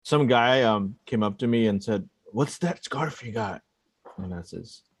some guy came up to me and said, "What's that scarf you got?" And that's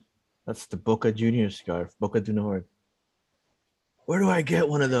the Boca Junior scarf, Boca do Norte. Where do I get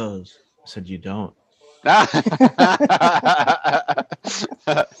one of those? I said, "You don't." I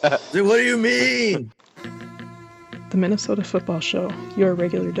said, "What do you mean?" The Minnesota Football Show, your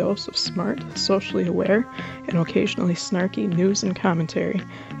regular dose of smart, socially aware, and occasionally snarky news and commentary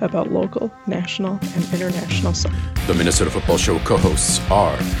about local, national, and international soccer. The Minnesota Football Show co-hosts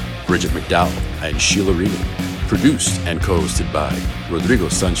are Bridget McDowell and Sheila Regan. Produced and co-hosted by Rodrigo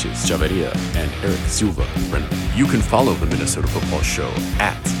Sanchez Chavarria and Eric Silva Brenner. You can follow the Minnesota Football Show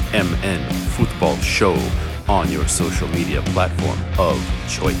at MN Football Show on your social media platform of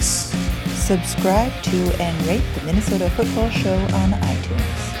choice. Subscribe to and rate the Minnesota Football Show on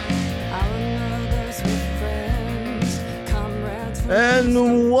iTunes.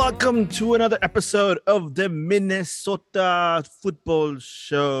 And welcome to another episode of the Minnesota Football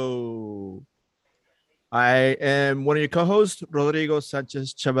Show. I am one of your co-hosts, Rodrigo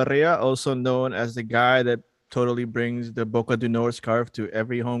Sanchez Chavarria, also known as the guy that totally brings the Boca do Norte scarf to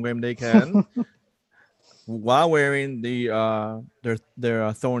every home game they can, while wearing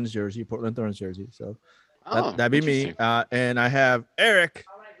their Thorns jersey, Portland Thorns jersey. So that'd be me. And I have Eric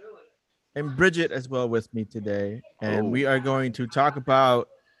and Bridget as well with me today, and we are going to talk about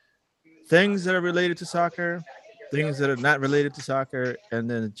things that are related to soccer, things that are not related to soccer, and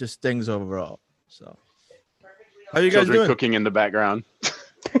then just things overall. So. How are you guys doing? Cooking in the background.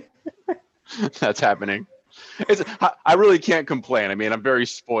 That's happening. I really can't complain. I mean, I'm very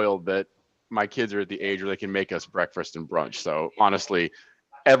spoiled that my kids are at the age where they can make us breakfast and brunch. So honestly,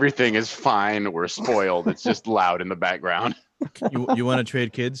 everything is fine. We're spoiled. It's just loud in the background. You want to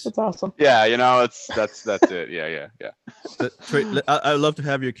trade kids? That's awesome. Yeah, that's it. Yeah. I'd love to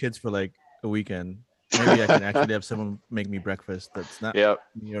have your kids for like a weekend. Maybe I can actually have someone make me breakfast. That's not your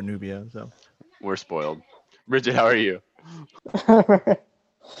Nubia. So we're spoiled. Bridget, how are you?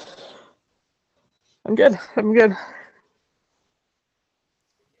 I'm good.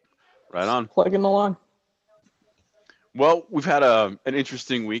 Right on. Plugging along. Well, we've had an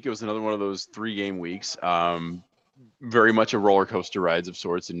interesting week. It was another one of those 3-game weeks. Very much a roller coaster rides of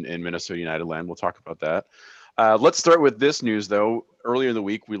sorts in Minnesota United land. We'll talk about that. Let's start with this news, though. Earlier in the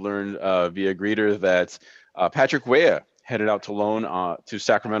week, we learned via Greeter that Patrick Weah headed out to loan to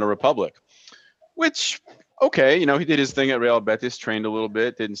Sacramento Republic, which... okay, he did his thing at Real Betis, trained a little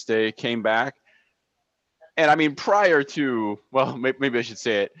bit, didn't stay, came back. And I mean, prior to, well, maybe I should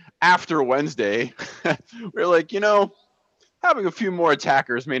say it, after Wednesday, we're like, having a few more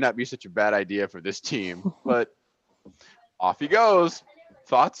attackers may not be such a bad idea for this team. But off he goes.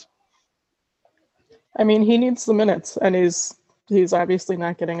 Thoughts? I mean, he needs the minutes, and he's obviously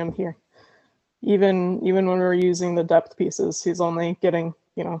not getting them here. Even when we're using the depth pieces, he's only getting,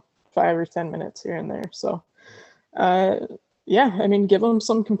 5 or 10 minutes here and there. So, I mean, give him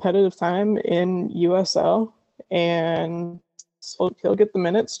some competitive time in USL, and so he'll get the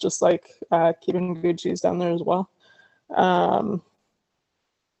minutes, just like Kevin Gucci's down there as well. I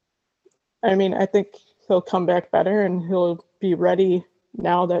mean, I think he'll come back better, and he'll be ready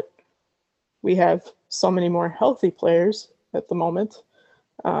now that we have so many more healthy players at the moment.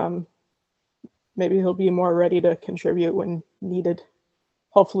 Maybe he'll be more ready to contribute when needed.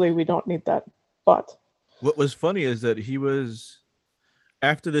 Hopefully we don't need that, but what was funny is that he was,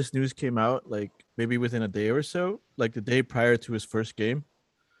 after this news came out, like maybe within a day or so, like the day prior to his first game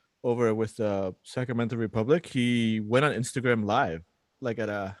over with Sacramento Republic, he went on Instagram Live, like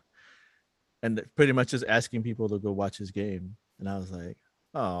and pretty much just asking people to go watch his game. And I was like,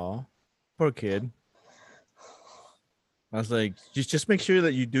 oh, poor kid. I was like, just make sure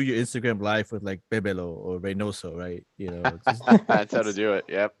that you do your Instagram Live with like Bebelo or Reynoso, right? That's how to do it.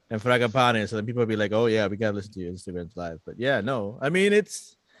 Yep. And Fragapane, so then people will be like, oh yeah, we gotta listen to your Instagram Live. But yeah, no, I mean,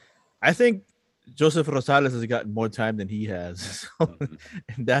 I think Joseph Rosales has gotten more time than he has, so,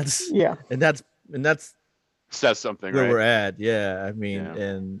 and that's says something where right? we're at. Yeah, I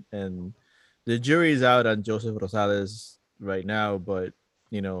mean, and the jury's out on Joseph Rosales right now, but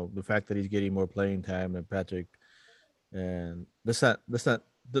the fact that he's getting more playing time than Patrick. And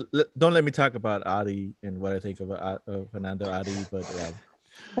don't let me talk about Adi and what I think of Fernando Adi, but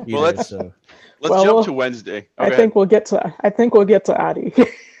well, let's jump to Wednesday. I think we'll get to Adi.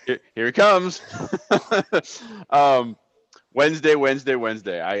 Here he comes. Wednesday.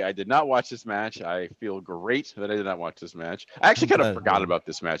 I did not watch this match. I feel great that I did not watch this match. I actually kind of forgot about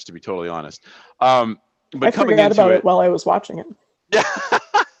this match, to be totally honest. But I forgot about it while I was watching it. Yeah.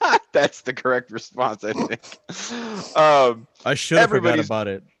 That's the correct response, I think. I should have forgot about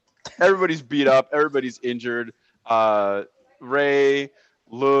it. Everybody's beat up. Everybody's injured. Ray,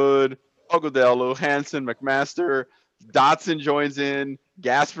 Lud, Ogodello, Hansen, McMaster, Dotson joins in,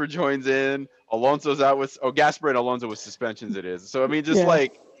 Gasper joins in, Alonso's out with Gasper and Alonso with suspensions. It is so. I mean, just Yeah.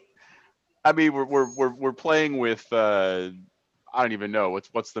 like we're playing with I don't even know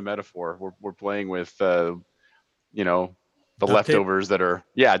what's the metaphor. We're playing with the Duct tape. leftovers that are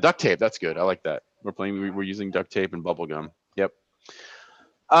duct tape. That's good. I like that. We're using duct tape and bubble gum. Yep.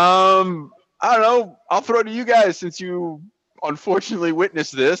 I don't know. I'll throw it to you guys since you unfortunately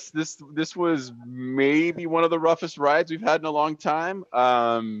witnessed this. This was maybe one of the roughest rides we've had in a long time.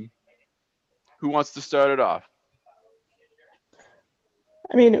 Who wants to start it off?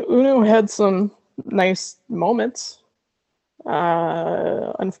 I mean, Uno had some nice moments.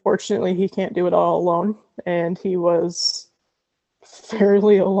 Unfortunately, he can't do it all alone, and he was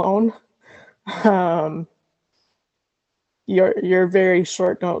fairly alone. Your very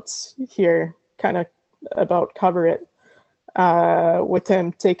short notes here kind of about cover it. With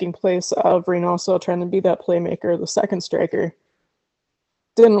him taking place of Reynoso trying to be that playmaker, the second striker,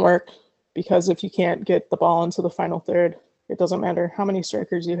 didn't work because if you can't get the ball into the final third, it doesn't matter how many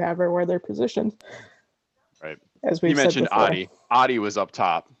strikers you have or where they're positioned. Right. As we mentioned Adi. Adi was up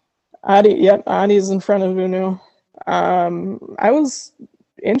top. Adi's in front of Uno. I was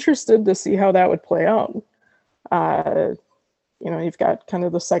interested to see how that would play out. You've got kind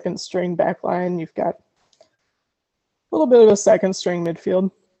of the second string back line. You've got a little bit of a second string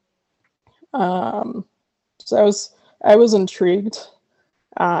midfield. So I was intrigued,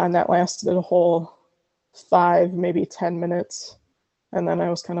 and that lasted a whole 5, maybe 10 minutes, and then I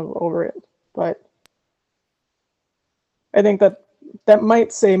was kind of over it. But I think that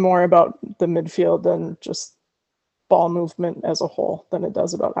might say more about the midfield than just ball movement as a whole than it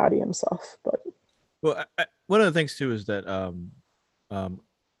does about Adi himself. But one of the things too is that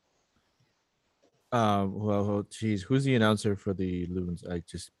who's the announcer for the Loons? I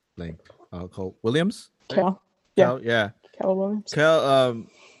just blanked. Called Williams. Cal, Cal Williams. Cal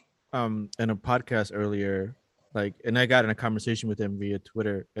in a podcast earlier, and I got in a conversation with him via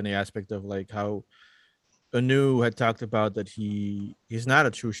Twitter in the aspect of how Anu had talked about that he's not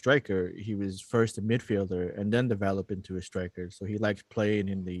a true striker. He was first a midfielder and then developed into a striker. So he likes playing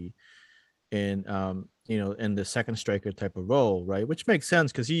in the second striker type of role, right? Which makes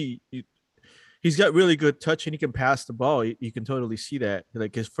sense because he's got really good touch and he can pass the ball. You can totally see that.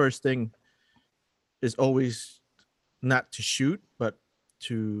 His first thing is always not to shoot, but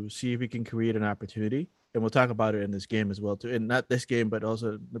to see if he can create an opportunity. And we'll talk about it in this game as well too. And not this game, but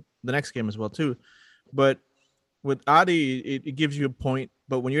also the next game as well too. But with Adi, it gives you a point.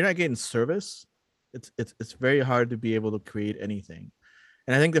 But when you're not getting service, it's very hard to be able to create anything.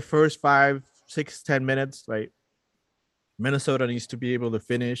 And I think the first 5, 6, 10 minutes, right? Minnesota needs to be able to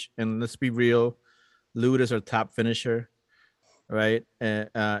finish. And let's be real, Lute is our top finisher, right?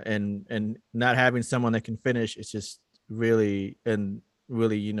 And not having someone that can finish is just really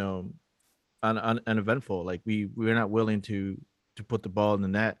uneventful. We're not willing to put the ball in the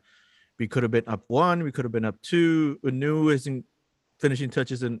net. We could have been up 1, we could have been up 2. Anu isn't finishing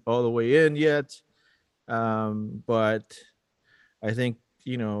touches in all the way in yet. But I think,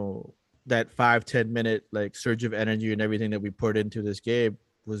 that 5-10 minute surge of energy and everything that we poured into this game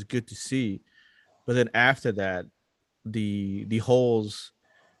was good to see. But then after that, the holes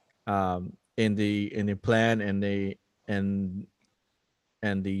in the plan and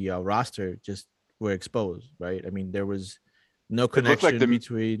the roster just were exposed, right? I mean, there was no connection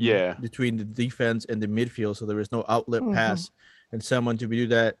between the defense and the midfield, so there was no outlet pass and someone to do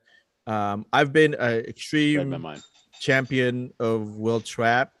that. I've been an extreme champion of Will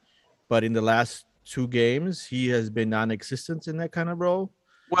Trapp, but in the last 2 games, he has been non-existent in that kind of role.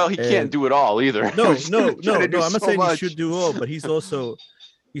 Well, he can't do it all either. No. I'm not saying he should do all, but he's also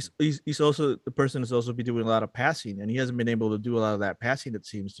the person that's also be doing a lot of passing, and he hasn't been able to do a lot of that passing, it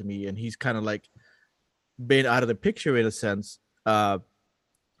seems to me, and he's kind of been out of the picture in a sense. I'm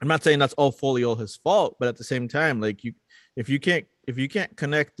not saying that's all his fault, but at the same time, if you can't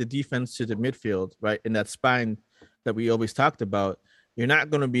connect the defense to the midfield, right, in that spine that we always talked about, you're not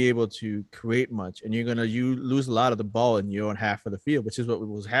going to be able to create much, and you lose a lot of the ball in your own half of the field, which is what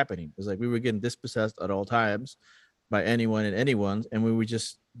was happening. It's we were getting dispossessed at all times by anyone and anyone's, and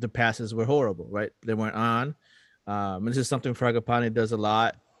the passes were horrible, right? They weren't on. This is something Fragapane does a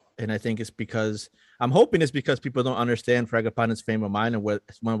lot, and I think I'm hoping it's because people don't understand Fragapane's frame of mind and where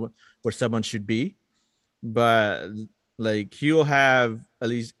someone should be. But he'll have at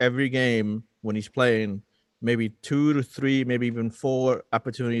least every game when he's playing maybe 2 to 3, maybe even 4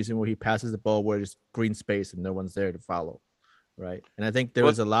 opportunities in where he passes the ball where there's green space and no one's there to follow, right? And I think there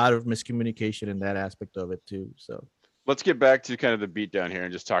was a lot of miscommunication in that aspect of it too. So let's get back to kind of the beat down here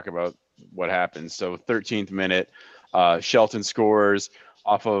and just talk about what happened. So 13th minute, Shelton scores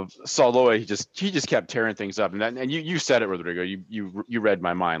off of Saloy. He just kept tearing things up, and you said it, Rodrigo. You read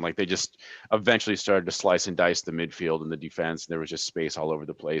my mind. Like, they just eventually started to slice and dice the midfield and the defense, and there was just space all over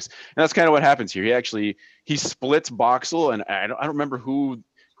the place. And that's kind of what happens here. He splits Boxel, and I don't remember who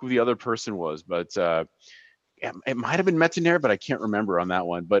the other person was, but it might have been Mettener, but I can't remember on that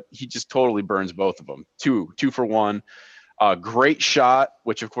one. But he just totally burns both of them. Two for one. Great shot,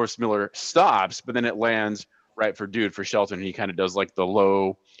 which of course Miller stops, but then it lands right for Shelton. And he kind of does like the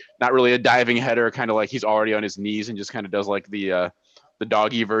low, not really a diving header, kind of like he's already on his knees and just kind of does like the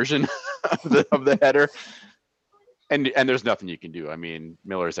doggy version of the header. And there's nothing you can do. I mean,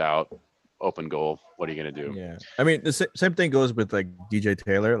 Miller's out. Open goal. What are you going to do? Yeah. I mean, the same thing goes with like DJ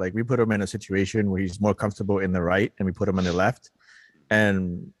Taylor. Like, we put him in a situation where he's more comfortable in the right and we put him on the left,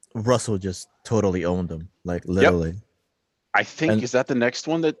 and Russell just totally owned him. Like, literally. Yep. I think, is that the next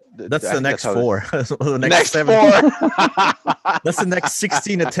one? That's the next four. The next 7. Four. That's the next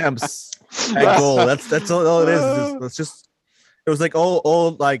 16 attempts at goal. That's all it is. It was like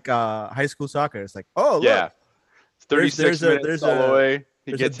all like high school soccer. It's like, oh, look. Yeah. 36 minutes.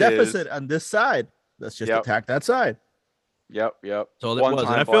 There's a deficit on this side. Let's just attack that side. Yep. So it was. And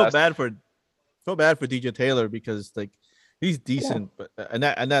I feel bad for DJ Taylor, because like, he's decent, but and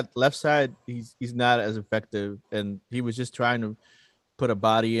that left side, he's not as effective, and he was just trying to put a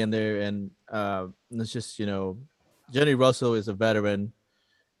body in there, and it's just, Jenny Russell is a veteran.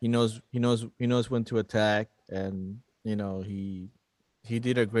 He knows when to attack, and he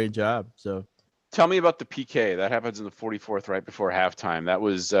did a great job. So. Tell me about the PK. That happens in the 44th, right before halftime. That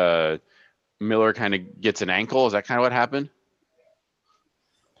was Miller kind of gets an ankle. Is that kind of what happened?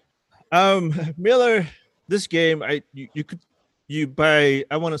 Miller, this game, I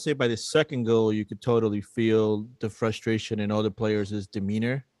want to say by the second goal, you could totally feel the frustration in all the players'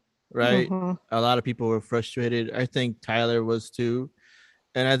 demeanor, right? Mm-hmm. A lot of people were frustrated. I think Tyler was too,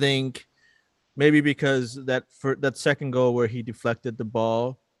 and I think maybe because that second goal where he deflected the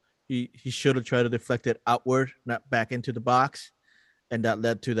ball. He should have tried to deflect it outward, not back into the box, and that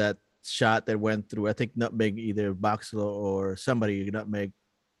led to that shot that went through. I think nutmeg, either Boxler or somebody nutmeg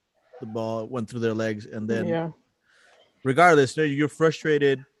the ball, went through their legs, and then regardless, you're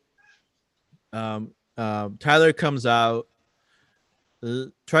frustrated. Tyler comes out,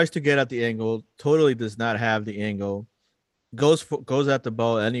 tries to get at the angle, totally does not have the angle, goes at the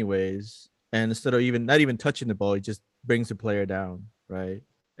ball anyways, and instead of not even touching the ball, he just brings the player down, right?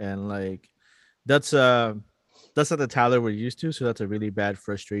 And like, that's not the Tyler we're used to. So that's a really bad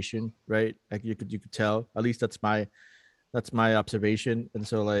frustration, right? Like, you could tell. At least that's my observation. And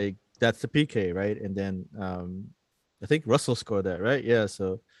so like, that's the PK, right? And then I think Russell scored that, right? Yeah.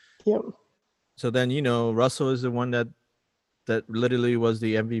 So yep. So then Russell is the one that literally was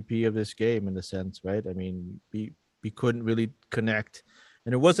the MVP of this game, in a sense, right? I mean, we couldn't really connect,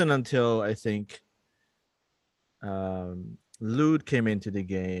 and it wasn't until I think Lood came into the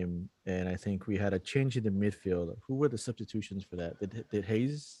game, and I think we had a change in the midfield. Who were the substitutions for that? Did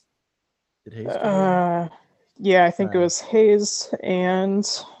Hayes? Did Hayes? Yeah, I think it was Hayes and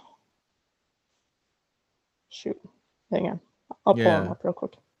shoot. Hang on, I'll pull him up real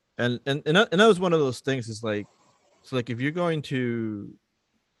quick. And that was one of those things. Is like, so like, if you're going to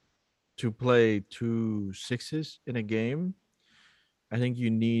play 2 6s in a game, I think you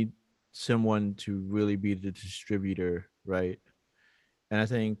need someone to really be the distributor, right? And I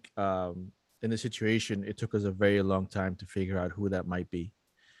think in the situation, it took us a very long time to figure out who that might be,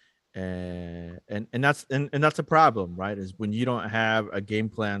 and that's a problem, right? Is when you don't have a game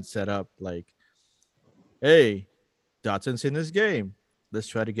plan set up, like, hey, Dotson's in this game, let's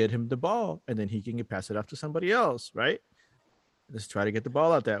try to get him the ball, and then he can pass it off to somebody else, right? Let's try to get the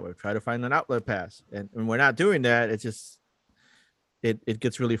ball out that way, try to find an outlet pass, and when we're not doing that, it's just it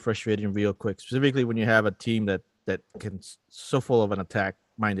gets really frustrating real quick, specifically when you have a team that can so full of an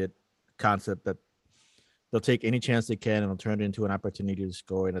attack-minded concept that they'll take any chance they can and they'll turn it into an opportunity to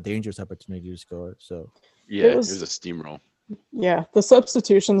score, and a dangerous opportunity to score. So it was a steamroll. Yeah, the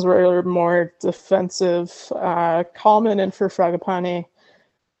substitutions were more defensive. Coleman in for Fragapane,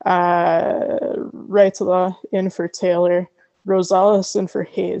 Reitala in for Taylor, Rosales in for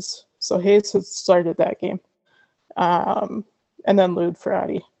Hayes. So Hayes had started that game. And then Lud for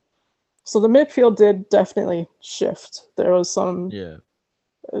Addy. So the midfield did definitely shift. There was some...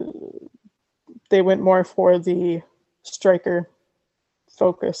 they went more for the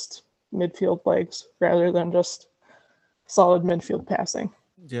striker-focused midfield legs rather than just solid midfield passing.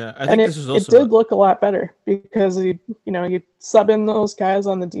 Yeah, I think this is also... It did look a lot better because you sub in those guys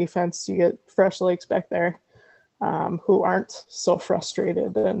on the defense, you get fresh legs back there. who aren't so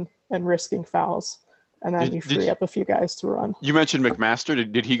frustrated and risking fouls. And then you free up a few guys to run. You mentioned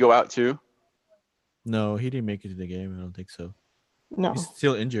McMaster. Did he go out too? No, he didn't make it to the game. I don't think so. No, he's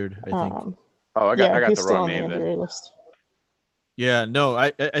still injured, I think. I got he's the still wrong on the name injury then. list. Yeah, no,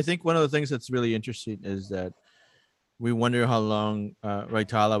 I think one of the things that's really interesting is that we wonder how long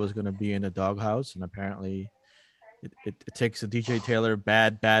Raitala was going to be in the doghouse, and apparently it takes a DJ Taylor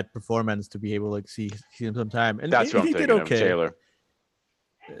bad performance to be able to see him sometime. And that's what I'm thinking of, Taylor.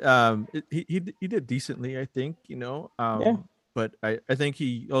 He did decently, I think, but I think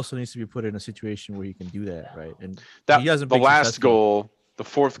he also needs to be put in a situation where he can do that, right? And he hasn't. The last goal, the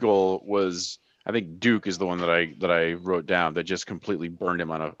fourth goal was, I think Duke is the one that I wrote down that just completely burned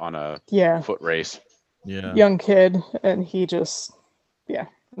him on a foot race. Yeah, young kid, and he just and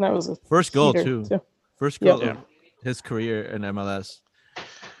that was a first goal too. First goal of his career in MLS.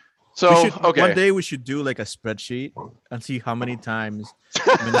 So one day we should do like a spreadsheet and see how many times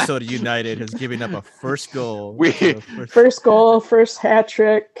Minnesota United has given up a first goal. First goal, first hat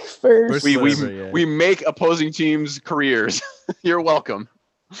trick, first. We make opposing teams' careers. You're welcome.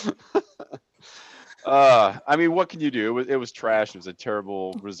 I mean, what can you do? It was trash. It was a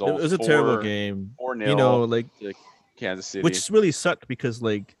terrible result. It was a terrible game. 4-0. Like to Kansas City, which really sucked because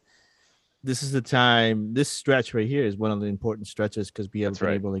like this is the time. This stretch right here is one of the important stretches because we have been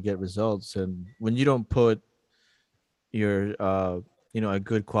able to get results. And when you don't put your a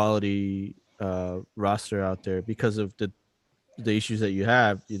good quality roster out there because of the issues that you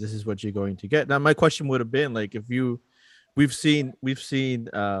have, this is what you're going to get. Now, my question would have been like if we've seen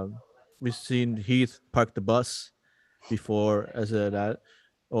Heath park the bus before as that,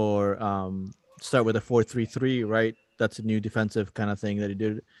 or start with a 4-3-3, right? That's a new defensive kind of thing that he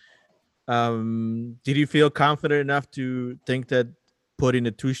did. Did you feel confident enough to think that putting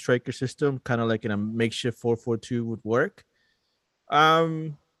a 2-striker system, kind of like in a makeshift 4-4-2, would work?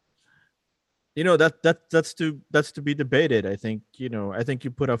 That's to be debated. I think you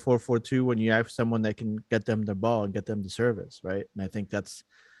put a 4-4-2 when you have someone that can get them the ball and get them the service, right? And I think that's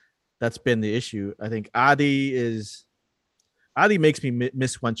been the issue. I think Adi makes me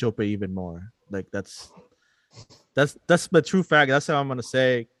miss Wanchope even more. Like that's the true fact. That's how I'm gonna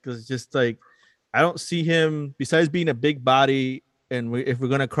say, because it's just like I don't see him, besides being a big body, and if we're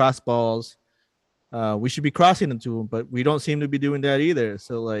gonna cross balls, we should be crossing them to him, but we don't seem to be doing that either.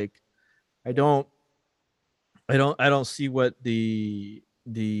 So like I don't see what the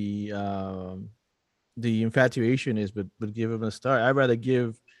infatuation is, but give him a start. I'd rather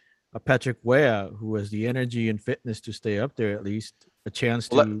give a Patrick Wea, who has the energy and fitness to stay up there, at least a chance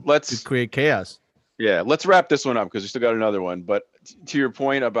to create chaos. Yeah, let's wrap this one up because we still got another one. But to your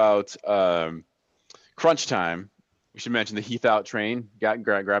point about crunch time, we should mention the Heath out train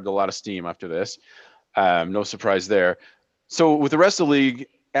grabbed a lot of steam after this. No surprise there. So with the rest of the league,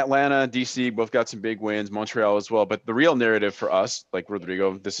 Atlanta, DC both got some big wins, Montreal as well. But the real narrative for us, like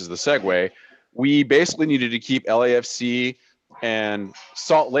Rodrigo, this is the segue. We basically needed to keep LAFC and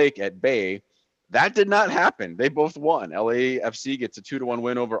Salt Lake at bay. That did not happen. They both won. LAFC gets a 2-1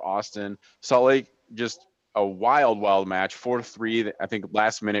 win over Austin. Salt Lake, just a wild match, 4-3, I think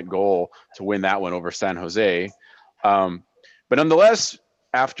last minute goal to win that one over San Jose. But nonetheless,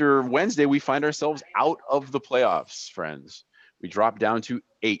 after Wednesday, we find ourselves out of the playoffs, friends. We drop down to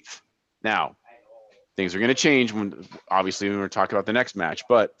 8th. Now, things are going to change when we're talking about the next match.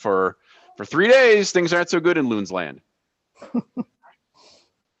 But for 3 days, things aren't so good in Loons land.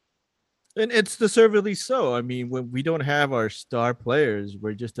 And it's deservedly so. I mean, when we don't have our star players,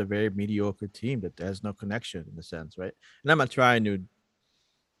 we're just a very mediocre team that has no connection in a sense, right? And I'm not trying to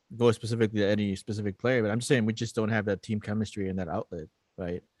go specifically to any specific player, but I'm just saying we just don't have that team chemistry and that outlet,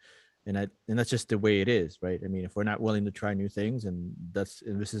 right? And that's just the way it is, right? I mean, if we're not willing to try new things, and this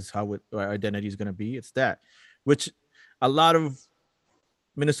is how our identity is going to be, it's that, which a lot of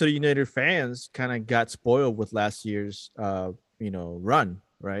Minnesota United fans kind of got spoiled with last year's, run,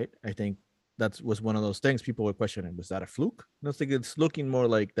 right? I think that was one of those things people were questioning. Was that a fluke? I don't think it's looking more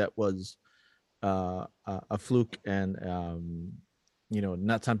like that was a fluke and,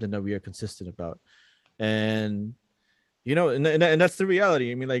 not something that we are consistent about. And, and that's the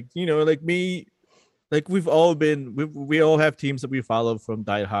reality. I mean, we've all been, we all have teams that we follow from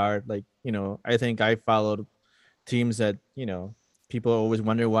Die Hard. Like, I think I followed teams that, people always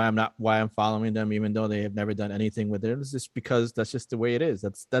wonder why I'm following them, even though they have never done anything with it. It's just because that's just the way it is.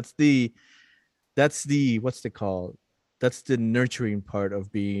 That's the what's it called? That's the nurturing part of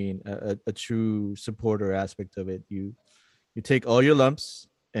being a true supporter aspect of it. You take all your lumps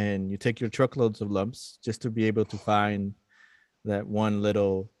and you take your truckloads of lumps just to be able to find that one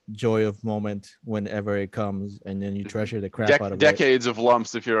little joy of moment whenever it comes, and then you treasure the crap out of it. Decades of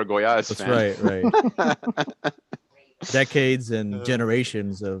lumps if you're a Goiás That's fan. right. Decades and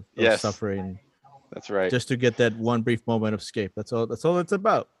generations of Yes. suffering. That's right. Just to get that one brief moment of escape. That's all it's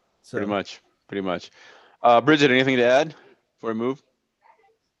about. So. Pretty much. Bridget, anything to add before we move?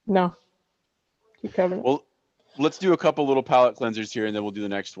 No. Keep covering. Well, let's do a couple little palate cleansers here, and then we'll do the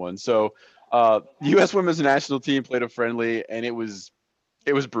next one. So, the U.S. women's national team played a friendly, and it was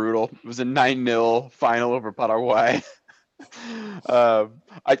brutal. It was a 9-0 final over Paraguay. I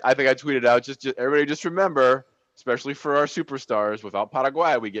think I tweeted out just everybody just remember, especially for our superstars, without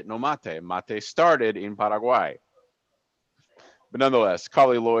Paraguay we get no mate. Mate started in Paraguay. But nonetheless,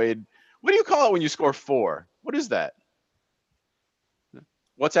 Carly Lloyd, what do you call it when you score 4? What is that?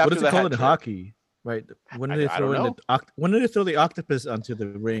 What's after what is it called in hockey? Right? When do they throw the octopus onto the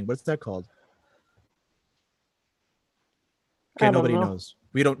ring? What's that called? Okay, nobody knows.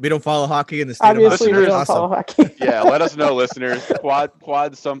 We don't follow hockey in the state Obviously, of we don't follow hockey. Yeah, let us know, listeners.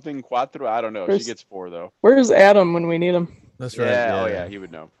 Quad something, quattro. I don't know. She gets 4 though. Where's Adam when we need him? That's right. Yeah. Oh yeah, he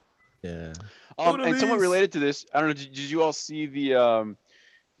would know. Yeah. And somewhat related to this, I don't know. Did you all see the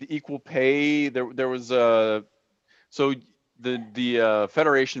equal pay? There was so the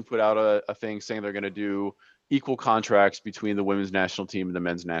federation put out a thing saying they're going to do equal contracts between the women's national team and the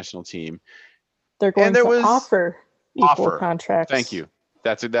men's national team. They're going to offer equal contracts. Thank you.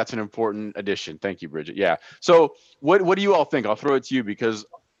 That's an important addition. Thank you, Bridget. Yeah. So what do you all think? I'll throw it to you because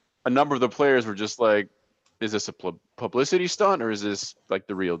a number of the players were just like, is this a publicity stunt or is this like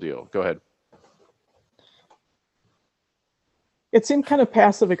the real deal? Go ahead. It seemed kind of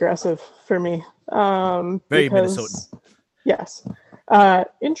passive aggressive for me. Very Minnesotan. Yes.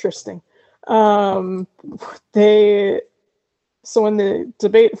 Interesting. So when the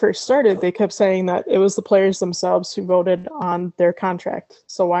debate first started, they kept saying that it was the players themselves who voted on their contract.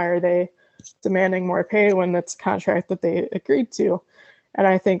 So why are they demanding more pay when it's a contract that they agreed to? And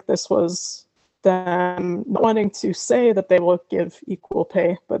I think this was them not wanting to say that they will give equal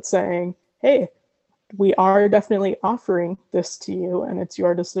pay, but saying, hey, we are definitely offering this to you and it's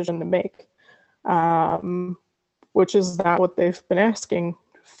your decision to make, which is not what they've been asking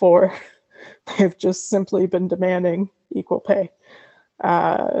for. They've just simply been demanding equal pay.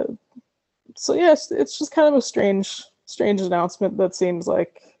 So yes, it's just kind of a strange announcement that seems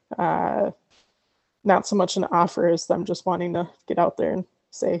like not so much an offer as them just wanting to get out there and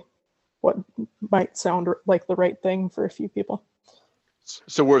say what might sound like the right thing for a few people.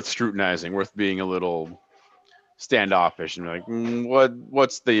 So worth scrutinizing, worth being a little standoffish and like,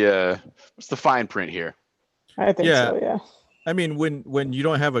 what's the fine print here? I think so, yeah. I mean, when you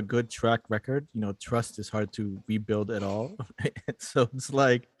don't have a good track record, trust is hard to rebuild at all. So it's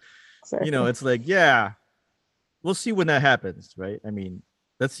like, exactly. It's like, yeah, we'll see when that happens, right? I mean,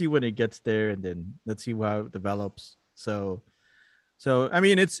 let's see when it gets there, and then let's see how it develops. So I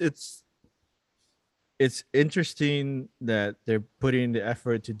mean, it's interesting that they're putting the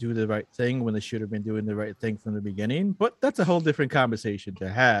effort to do the right thing when they should have been doing the right thing from the beginning. But that's a whole different conversation to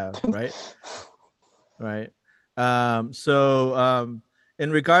have, right? Right. In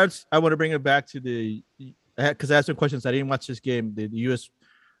regards, I want to bring it back to because I had some questions. I didn't watch this game, the U.S.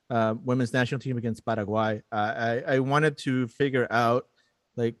 Women's national team against Paraguay. I wanted to figure out,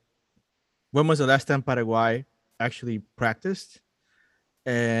 like, when was the last time Paraguay actually practiced,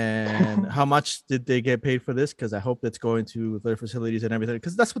 and how much did they get paid for this? Because I hope that's going to their facilities and everything.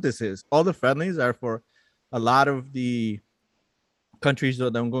 Because that's what this is. All the friendlies are for a lot of the countries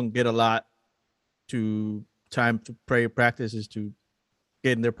that I'm going to get a lot to time to practice is to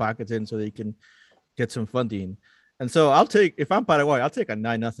get in their pockets in so they can get some funding. And so if I'm Paraguay, I'll take a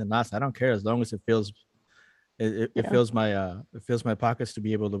 9-0 loss. I don't care as long as it fills my pockets to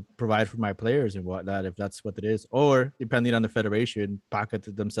be able to provide for my players and whatnot, if that's what it is. Or depending on the federation, pocket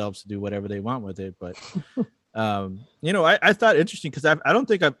themselves to do whatever they want with it. But I thought interesting because I don't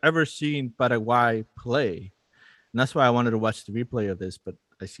think I've ever seen Paraguay play. And that's why I wanted to watch the replay of this, but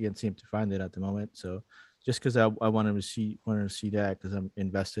I can't seem to find it at the moment. So just because I wanted to see that because I'm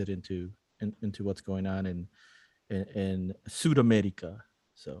invested into what's going on in South America.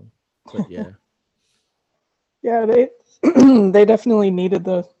 So, but yeah. Yeah, they definitely needed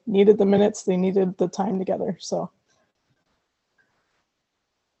the minutes. They needed the time together. So,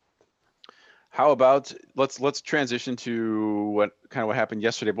 how about let's transition to what happened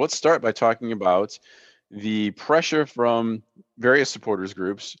yesterday. But let's start by talking about the pressure from various supporters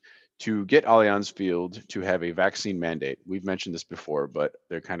groups to get Allianz Field to have a vaccine mandate. We've mentioned this before, but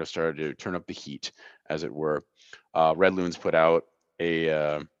they're kind of started to turn up the heat, as it were. Red Loons put out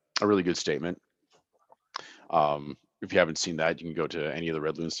a really good statement. if you haven't seen that, you can go to any of the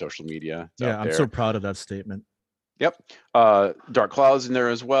Red Loons social media. It's Yeah, out I'm there. so proud of that statement. Yep. Dark Clouds in there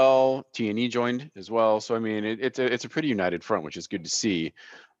as well. T&E joined as well. So I mean, it's a pretty united front, which is good to see.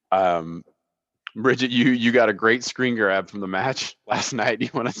 Bridget, you got a great screen grab from the match last night. Do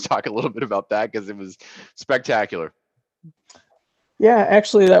you want to talk a little bit about that, because it was spectacular? Yeah,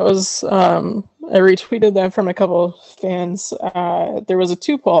 actually, that was I retweeted that from a couple fans. There was a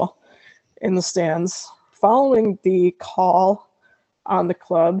 2-poll in the stands following the call on the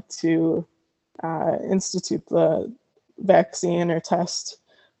club to institute the vaccine or test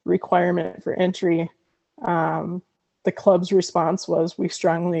requirement for entry. The club's response was, "We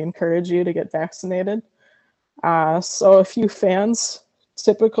strongly encourage you to get vaccinated." So a few fans,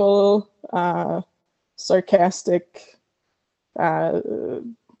 typical sarcastic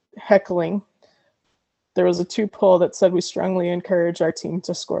heckling. There was a 2-poll that said, "We strongly encourage our team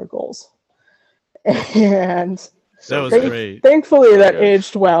to score goals." And That was great. Thankfully, that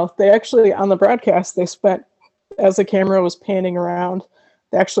aged well. They actually, on the broadcast, they spent, as the camera was panning around,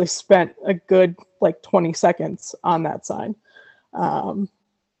 they actually spent a good 20 seconds on that sign,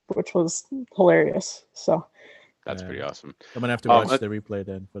 which was hilarious. So that's pretty awesome. I'm gonna have to watch the replay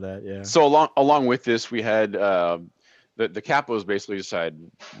then for that. Yeah. So along with this, we had the Capos basically said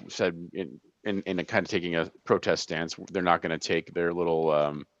in a kind of taking a protest stance. They're not going to take their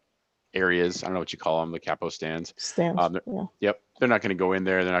little areas. I don't know what you call them, the Capo stands. Yeah. Yep. They're not going to go in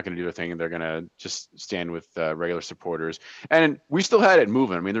there. They're not going to do a thing. They're going to just stand with regular supporters. And we still had it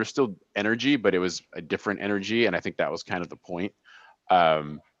moving. I mean, there's still energy, but it was a different energy. And I think that was kind of the point.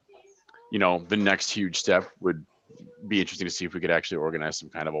 The next huge step would be interesting to see if we could actually organize some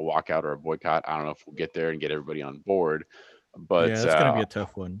kind of a walkout or a boycott. I don't know if we'll get there and get everybody on board. But yeah, it's going to be a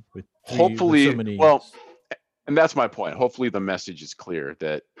tough one. Hopefully, with so many... well, and that's my point. Hopefully the message is clear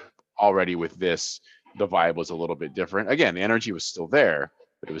that already with this, the vibe was a little bit different. Again, the energy was still there,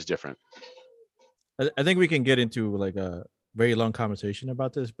 but it was different. I think we can get into a very long conversation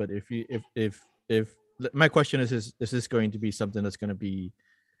about this, but if my question is this going to be something that's going to be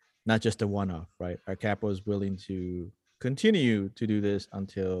not just a one-off, right? Are Capos willing to continue to do this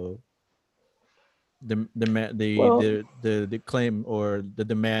until the claim or the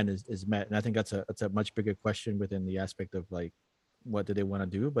demand is met? And I think that's a much bigger question within the aspect of what do they want to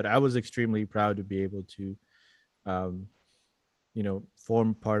do. But I was extremely proud to be able to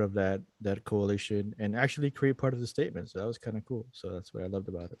form part of that coalition and actually create part of the statement. So that was kind of cool. So that's what I loved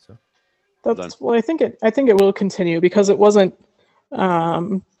about it. So I think it will continue, because it wasn't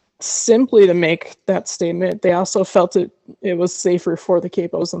simply to make that statement. They also felt it was safer for the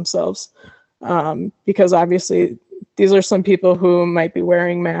Capos themselves, because obviously these are some people who might be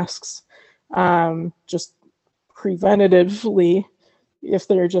wearing masks just preventatively if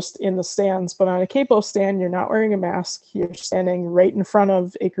they're just in the stands. But on a Capo stand, you're not wearing a mask. You're standing right in front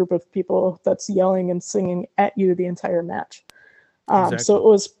of a group of people that's yelling and singing at you the entire match. Exactly. So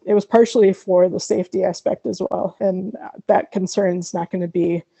it was partially for the safety aspect as well, and that concern's not going to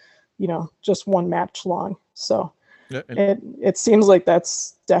be, just one match long. So it seems like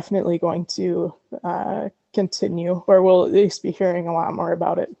that's definitely going to continue, or we'll at least be hearing a lot more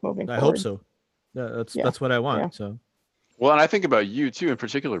about it moving forward. I hope so. Yeah, that's what I want. Yeah. So. Well, and I think about you too, in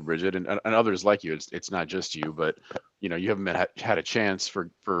particular, Bridget, and others like you. It's not just you, but you haven't had a chance for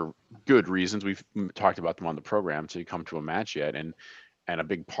good reasons. We've talked about them on the program to come to a match yet, and a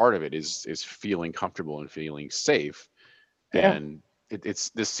big part of it is feeling comfortable and feeling safe. Yeah. And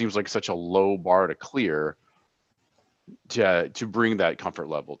this seems like such a low bar to clear to bring that comfort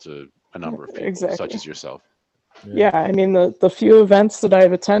level to a number of people, such as yourself. Yeah, I mean, the few events that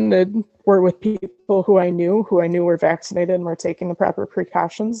I've attended were with people who I knew were vaccinated and were taking the proper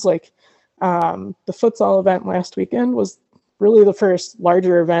precautions. Like the futsal event last weekend was really the first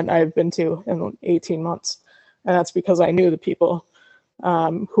larger event I've been to in 18 months. And that's because I knew the people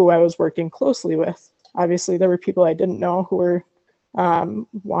who I was working closely with. Obviously, there were people I didn't know who were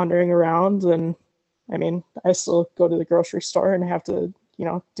wandering around. And I mean, I still go to the grocery store and have to,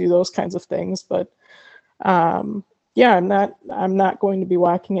 do those kinds of things. But yeah, I'm not going to be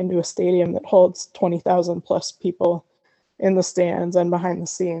walking into a stadium that holds 20,000 plus people in the stands and behind the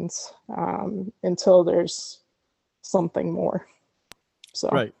scenes until there's something more. So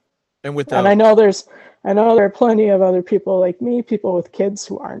right. And I know there are plenty of other people like me, people with kids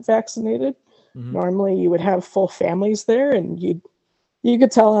who aren't vaccinated. Mm-hmm. Normally you would have full families there, and you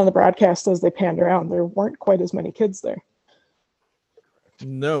could tell on the broadcast as they panned around, there weren't quite as many kids there.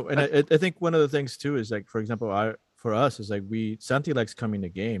 No, and I think one of the things too is for example, for us is Santi likes coming to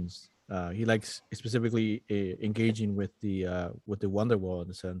games. He likes specifically engaging with the Wonderwall in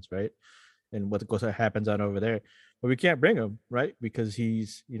a sense, right? and what happens on over there. But we can't bring him, right? Because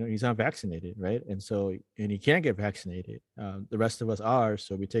he's unvaccinated, right? And he can't get vaccinated. The rest of us are,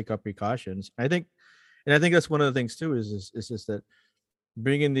 so we take our precautions. I think that's one of the things too is just that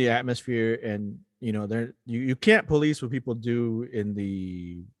bringing the atmosphere, and there you can't police what people do in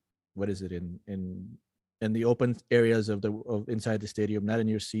the in the open areas of inside the stadium, not in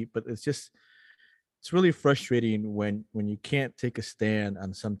your seat. But it's really frustrating when you can't take a stand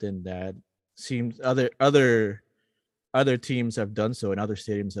on something that seems other teams have done so and other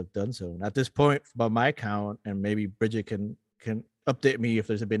stadiums have done so. And at this point, by my count, and maybe Bridget can update me if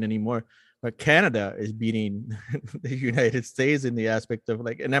there's been any more, but Canada is beating the United States in the aspect of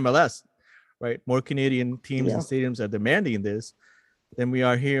like an MLS, right? More Canadian teams and stadiums are demanding this than we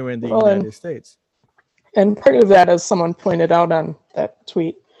are here in the United States. And part of that, as someone pointed out on that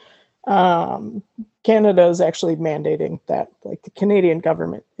tweet, Canada is actually mandating that, like the Canadian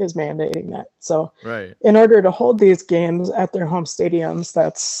government is mandating that. So in order to hold these games at their home stadiums,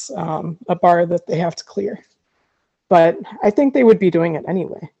 that's a bar that they have to clear. But I think they would be doing it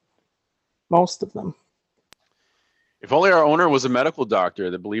anyway. Most of them. If only our owner was a medical doctor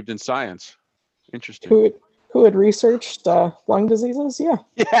that believed in science. Interesting. Who had researched lung diseases? Yeah.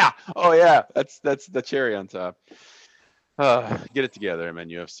 Yeah. Oh yeah. That's the cherry on top. Get it together,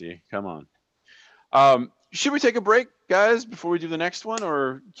 MNUFC. Come on. Should we take a break, guys, before we do the next one,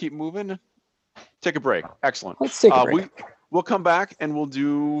 or keep moving? Take a break. Excellent. Let's take a break. We'll come back and we'll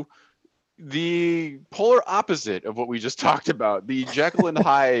do the polar opposite of what we just talked about. The Jekyll and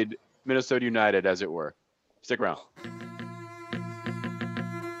Hyde Minnesota United, as it were. Stick around.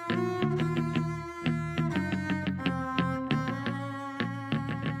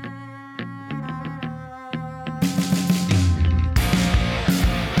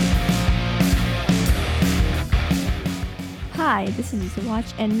 Hi, this is Easy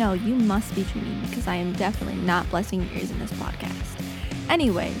Watch, and no, you must be dreaming because I am definitely not blessing your ears in this podcast.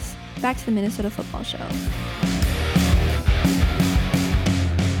 Anyways, back to the Minnesota Football Show.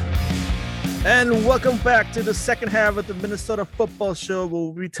 And welcome back to the second half of the Minnesota Football Show.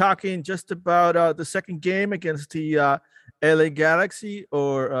 We'll be talking just about the second game against the LA Galaxy,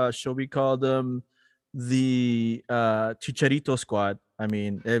 or shall we call them the Chicharito squad? I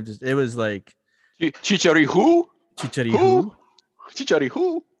mean, it was like Chicharito.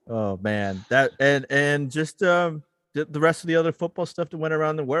 Oh man, that and just the rest of the other football stuff that went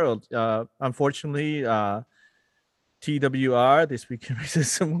around the world. Unfortunately, TWIR this weekend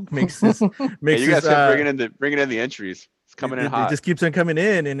racism makes this. You guys kept bringing in the entries. It's coming in hot. It just keeps on coming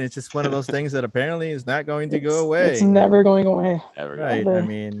in, and it's just one of those things that apparently is not going to go away. It's never going away. Right. I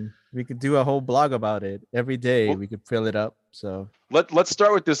mean, we could do a whole blog about it every day. Well, we could fill it up. So let's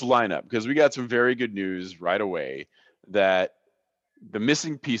start with this lineup, because we got some very good news right away that the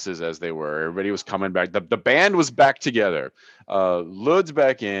missing pieces, as they were, everybody was coming back. The band was back together. Loons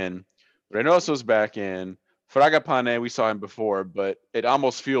back in, Reynoso's back in. Fragapane, we saw him before, but it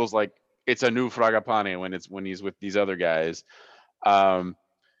almost feels like it's a new Fragapane when he's with these other guys.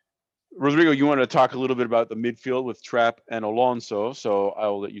 Rodrigo, you want to talk a little bit about the midfield with Trapp and Alonso, so I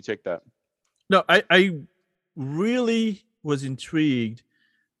will let you take that. No, I really was intrigued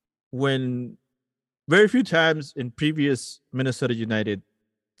when very few times in previous Minnesota United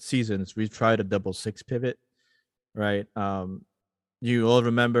seasons we've tried a 6-6 pivot, right? You all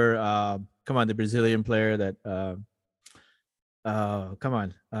remember the Brazilian player that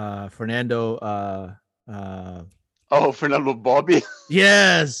Fernando Fernando Bobby.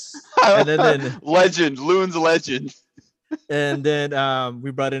 Yes. And then legend, Loons legend. And then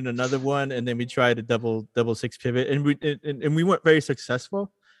we brought in another one, and then we tried a 6-6 pivot, and we weren't very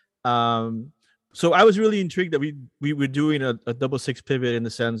successful. So I was really intrigued that we were doing a 6-6 pivot in the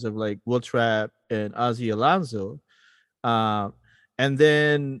sense of like Will Trapp and Ozzy Alonso, and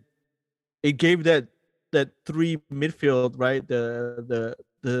then it gave that three midfield, right? The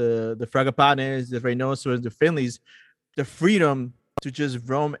Fragapanes, the Reynosos, the Finleys, the freedom to just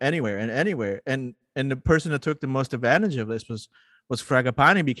roam anywhere. And the person that took the most advantage of this was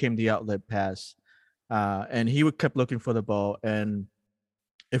Fragapane. Became the outlet pass, and he kept looking for the ball. And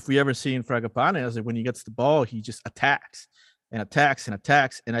if we ever seen Fragapane, I was like, when he gets the ball, he just attacks and attacks and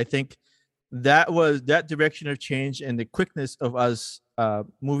attacks. And I think that was that direction of change and the quickness of us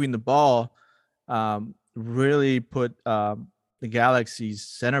moving the ball really put the Galaxy's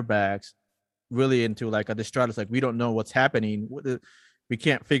center backs really into like a distraught. It's like, we don't know what's happening. We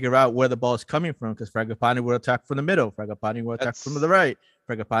can't figure out where the ball is coming from, because Fragapane will attack from the middle. Fragapane will attack from the right.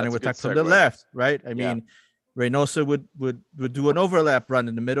 Fragapane will attack from the left, right? I mean, Reynoso would do an overlap run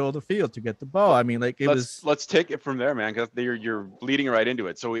in the middle of the field to get the ball. I mean, like let's take it from there, man, because you're leading right into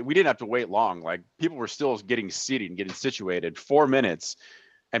it. So we didn't have to wait long. Like people were still getting seated and getting situated. 4 minutes,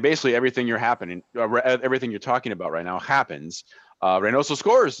 and basically everything you're talking about right now happens. Reynoso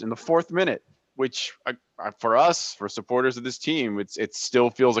scores in the 4th minute, which for us, for supporters of this team, it still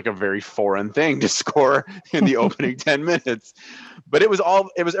feels like a very foreign thing to score in the opening 10 minutes. But it was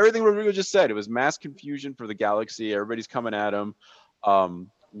everything Rodrigo just said. It was mass confusion for the Galaxy. Everybody's coming at him.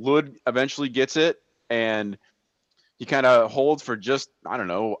 Lud eventually gets it, and he kind of holds for just, I don't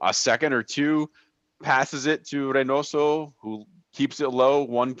know, a second or two, passes it to Reynoso, who keeps it low,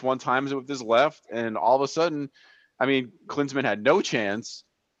 one times it with his left, and all of a sudden, I mean, Klinsmann had no chance.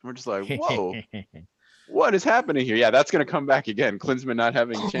 We're just like, whoa, what is happening here? Yeah, that's going to come back again. Klinsmann not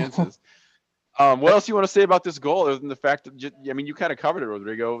having chances. What else do you want to say about this goal, other than the fact that, I mean, you kind of covered it,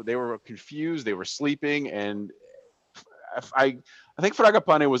 Rodrigo. They were confused. They were sleeping. And I think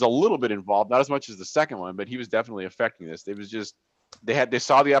Fragapane was a little bit involved, not as much as the second one, but he was definitely affecting this. It was just, they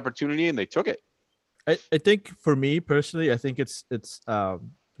saw the opportunity and they took it. I think for me personally, I think it's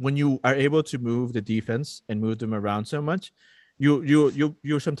when you are able to move the defense and move them around so much,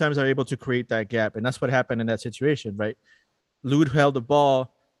 you sometimes are able to create that gap, and that's what happened in that situation, right? Lud held the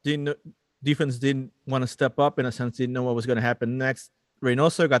ball, defense didn't want to step up, in a sense, didn't know what was going to happen next.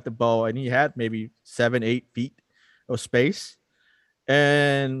 Reynoso got the ball, and he had maybe 7-8 feet of space,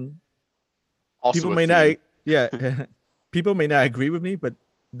 and Also people may not, people may not agree with me, but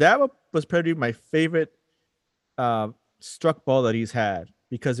that was probably my favorite struck ball that he's had,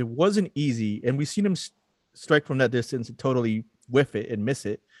 because it wasn't easy, and we've seen him strike from that distance and totally whiff it and miss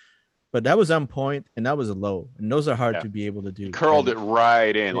it, but that was on point and that was a low, and those are hard to be able to do. He curled it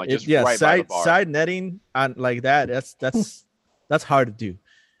right in, like right by the bar. Side netting on like that. That's hard to do,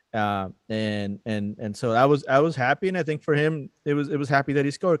 and so I was happy, and I think for him it was happy that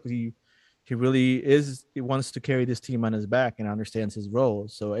he scored, because he really he wants to carry this team on his back and understands his role.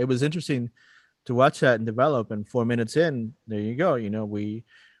 So it was interesting to watch that and develop. And 4 minutes in, there you go. You know,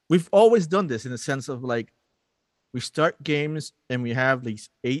 we've always done this in the sense of, like, we start games and we have these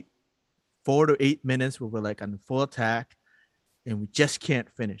 4 to 8 minutes where we're like on full attack and we just can't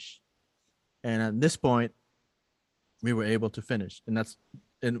finish. And at this point, we were able to finish.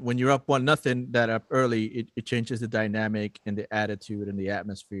 And when you're up 1-0 that up early, it changes the dynamic and the attitude and the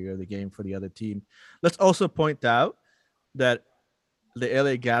atmosphere of the game for the other team. Let's also point out that the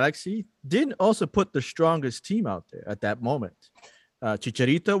LA Galaxy didn't also put the strongest team out there at that moment.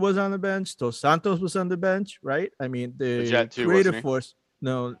 Chicharito was on the bench. Dos Santos was on the bench, right? I mean, the Jet too, creative force.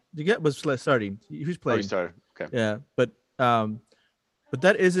 No, the Jet was starting. He was playing. Oh, he started. Okay. Yeah, but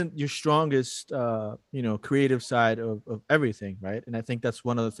that isn't your strongest, creative side of everything, right? And I think that's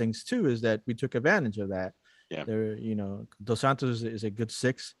one of the things too, is that we took advantage of that. Yeah. There, Dos Santos is a good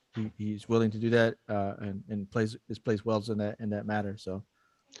 6. He's willing to do that, and plays well in that matter. So,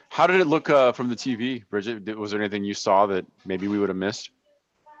 how did it look from the TV, Bridget? Was there anything you saw that maybe we would have missed?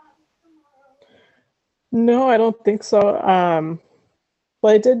 No, I don't think so.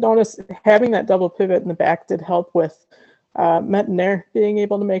 But I did notice having that double pivot in the back did help with Mettener being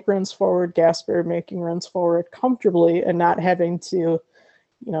able to make runs forward, Gasper making runs forward comfortably, and not having to,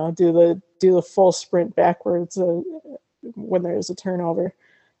 do the full sprint backwards when there's a turnover.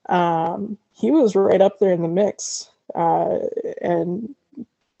 He was right up there in the mix, and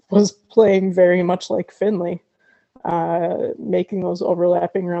was playing very much like Finley, making those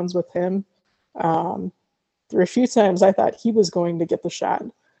overlapping runs with him. There were a few times I thought he was going to get the shot.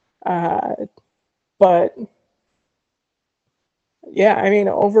 But yeah, I mean,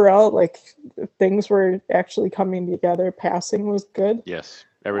 overall, like, things were actually coming together. Passing was good. Yes,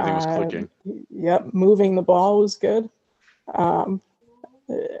 everything was clicking. Yep, moving the ball was good. And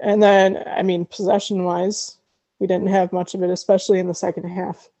then, I mean, possession-wise, we didn't have much of it, especially in the second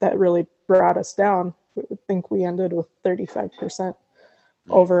half. That really brought us down. I think we ended with 35%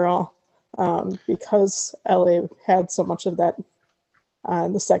 overall, because LA had so much of that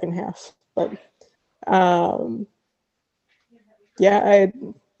in the second half. But yeah,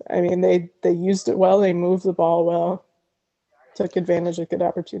 I mean, they used it well. They moved the ball well, took advantage of good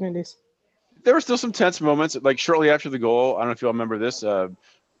opportunities. There were still some tense moments, like shortly after the goal. I don't know if you'll remember this.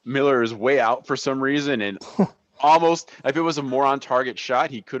 Miller is way out for some reason, and almost, if it was a more on target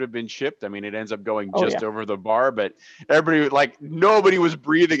shot, he could have been chipped. I mean, it ends up going just over the bar, but everybody, like, nobody was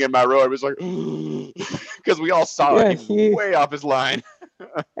breathing in my row. It was like, because we all saw it. He was way off his line.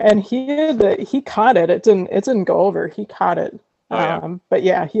 And he caught it. It didn't go over. He caught it. But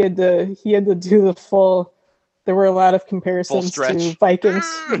yeah, he had to do the full. There were a lot of comparisons to Vikings.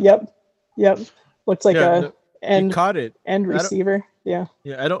 Yep. Looks like and caught it. and receiver. Yeah.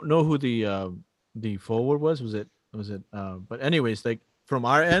 Yeah, I don't know who the forward was. Was it? But anyways, like from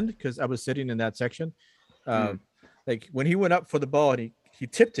our end, because I was sitting in that section, like when he went up for the ball and he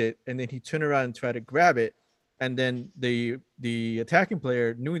tipped it, and then he turned around and tried to grab it, and then the attacking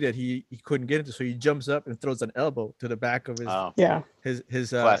player knew that he couldn't get it, so he jumps up and throws an elbow to the back of his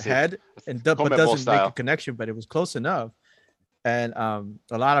head, but doesn't make a connection, but it was close enough. And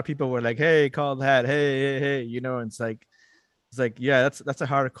a lot of people were like, "Hey, call that! Hey!" You know, and it's like, yeah, that's a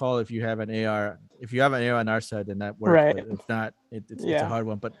harder call if you have an AR. If you have an AR on our side, then that works. Right. But if not, it's a hard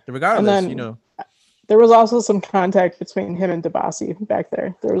one. But regardless, you know, there was also some contact between him and Dabasi back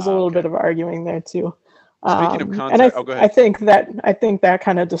there. There was a little bit of arguing there too. Speaking of contact, and I think that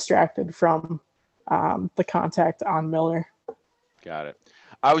kind of distracted from the contact on Miller. Got it.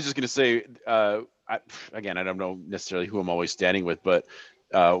 I was just going to say, again, I don't know necessarily who I'm always standing with, but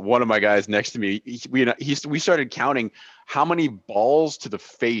one of my guys next to me, we started counting how many balls to the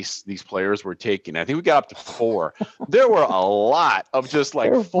face these players were taking. I think we got up to 4. There were a lot of just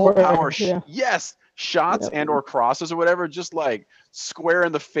like full power, shots and or crosses or whatever, just like square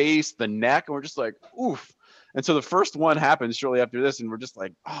in the face, the neck, and we're just like, oof. And so the first one happens shortly after this, and we're just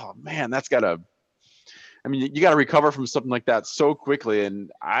like, oh man, that's gotta. I mean, you got to recover from something like that so quickly.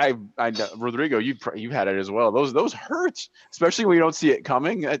 And I Rodrigo, you've had it as well. Those hurt, especially when you don't see it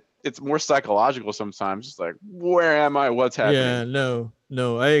coming. It's more psychological sometimes. It's like, where am I? What's happening? Yeah,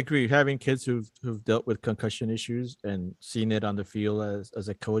 no, I agree. Having kids who've dealt with concussion issues and seen it on the field as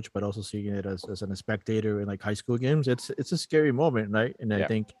a coach, but also seeing it as a spectator in like high school games, it's a scary moment, right? And I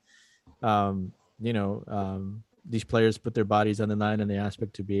think, these players put their bodies on the line, and they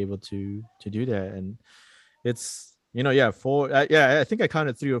aspect to be able to do that. And it's 4. I think I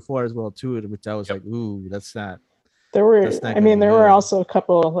counted 3 or 4 as well too, which I was like, ooh, that's not. There were also a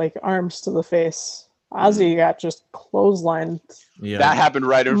couple of like arms to the face. Ozzy got just clotheslined. Yeah, that happened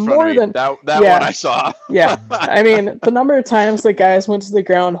right in front of me. That one I saw. Yeah, I mean, the number of times the guys went to the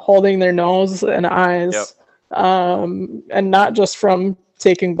ground holding their nose and eyes, and not just from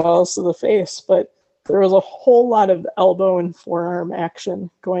taking balls to the face, but there was a whole lot of elbow and forearm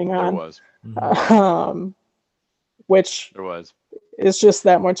action going on. There was. Which is just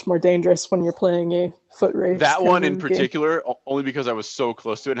that much more dangerous when you're playing a foot race. That one in particular, only because I was so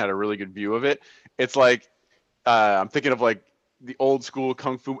close to it and had a really good view of it. It's like, I'm thinking of like the old school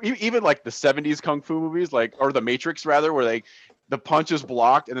Kung Fu, even like the 70s Kung Fu movies, like, or the Matrix rather, where the punch is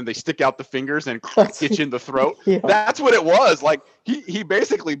blocked and then they stick out the fingers and get you in the throat. Yeah. That's what it was. Like he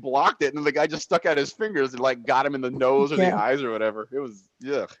basically blocked it, and then the guy just stuck out his fingers and like got him in the nose or the eyes or whatever. It was,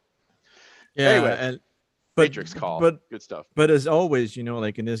 yeah. Anyway. Matrix call, but good stuff. But as always,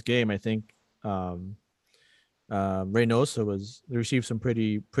 like in this game, I think Reynoso received some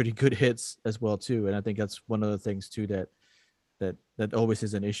pretty good hits as well too, and I think that's one of the things too that always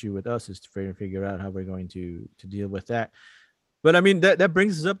is an issue with us, is to figure out how we're going to deal with that. But I mean that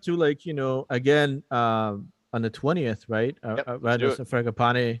brings us up to like again on the 20th, right?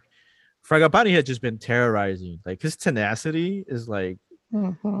 Fragapane had just been terrorizing. Like his tenacity is like.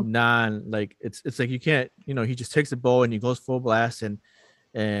 It's like you can't, he just takes the ball and he goes full blast,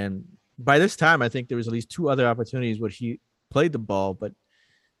 and by this time I think there was at least 2 other opportunities where he played the ball, but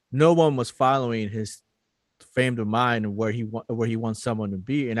no one was following his frame of mind and where he wants someone to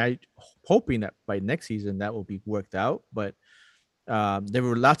be. And I hoping that by next season that will be worked out. But there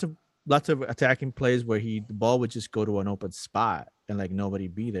were lots of attacking plays where the ball would just go to an open spot and like nobody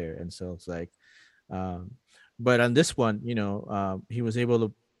be there, and so it's like. But on this one, he was able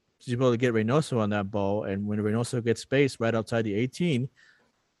to get Reynoso on that ball, and when Reynoso gets space right outside the 18,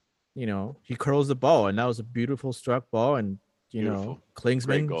 he curls the ball, and that was a beautiful struck ball. And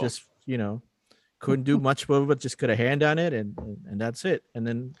Klingsman just couldn't do much with it, but just got a hand on it, and that's it. And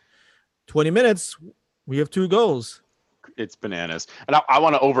then 20 minutes, we have 2 goals. It's bananas, and I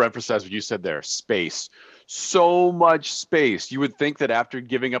want to overemphasize what you said there: space. So much space. You would think that after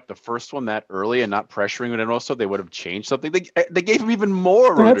giving up the first one that early and not pressuring it, and also they would have changed something. They gave him even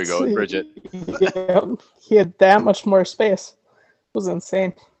more, Rodrigo, Bridget. Yeah, he had that much more space. It was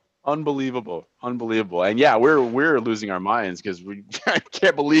insane. Unbelievable. And yeah, we're losing our minds because we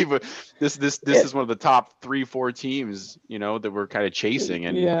can't believe this is one of the top 3-4 teams, that we're kind of chasing,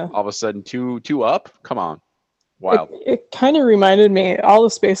 and all of a sudden two up. Come on. Wild. It kind of reminded me, all the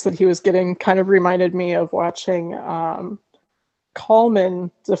space that he was getting kind of reminded me of watching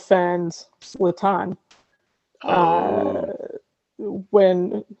Coleman defend Zlatan.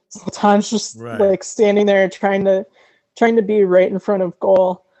 When Zlatan's just like standing there trying to be right in front of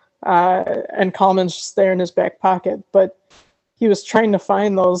goal, and Coleman's just there in his back pocket. But he was trying to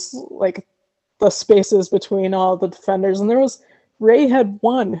find those like the spaces between all the defenders. And Ray had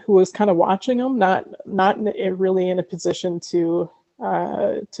one who was kind of watching him, not really in a position to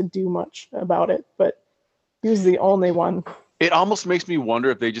do much about it, but he was the only one. It almost makes me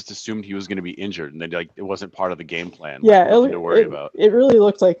wonder if they just assumed he was going to be injured and it wasn't part of the game plan. Yeah, nothing to worry about. It really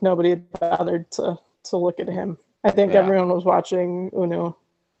looked like nobody had bothered to look at him. I think everyone was watching Uno.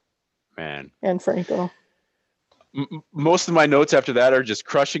 Man. And Franco. Most of my notes after that are just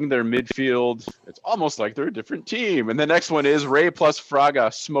crushing their midfield. It's almost like they're a different team. And the next one is Ray plus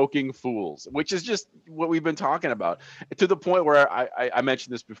Fraga smoking fools, which is just what we've been talking about, to the point where I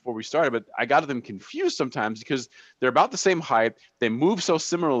mentioned this before we started, but I got them confused sometimes because they're about the same height. They move so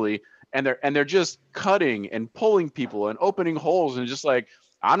similarly, and they're just cutting and pulling people and opening holes, and just like,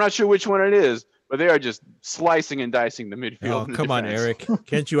 I'm not sure which one it is, but they are just slicing and dicing the midfield. Oh, come on, Eric.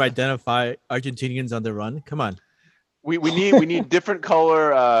 Can't you identify Argentinians on the run? Come on. We need different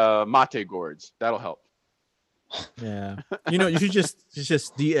color mate gourds. That'll help. Yeah. You should just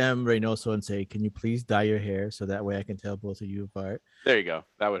DM Reynoso and say, can you please dye your hair so that way I can tell both of you apart? There you go.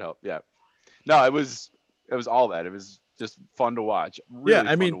 That would help. Yeah. No, it was all that. It was just fun to watch. Really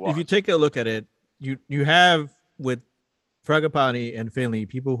I mean, if you take a look at it, you have with Fragapani and Finley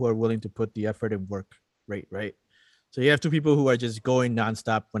people who are willing to put the effort and work rate, right? So you have two people who are just going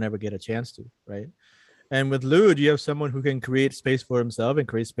nonstop whenever get a chance to, right? And with Lud, you have someone who can create space for himself and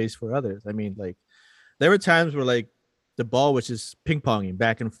create space for others. I mean, like, there were times where like the ball was just ping-ponging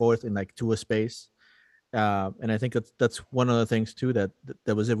back and forth in like to a space. And I think that's one of the things too that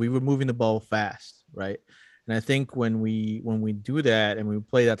was it. We were moving the ball fast, right? And I think when we do that and we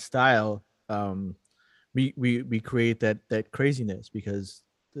play that style, we create that craziness because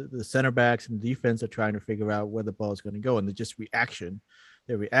the center backs and the defense are trying to figure out where the ball is going to go, and they're just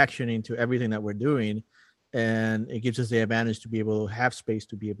they're reactioning to everything that we're doing, and it gives us the advantage to be able to have space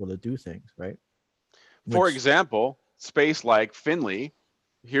to be able to do things, right? For example, space like Finley,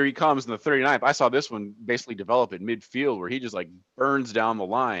 here he comes in the 39th. I saw this one basically develop in midfield where he just like burns down the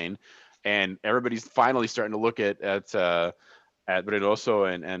line, and everybody's finally starting to look at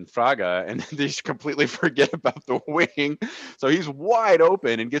Bredoso and Fraga, and they just completely forget about the wing. So he's wide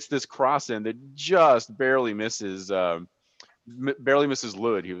open and gets this cross in that just barely misses Lud.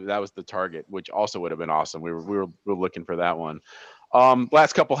 That was the target, which also would have been awesome. We were looking for that one.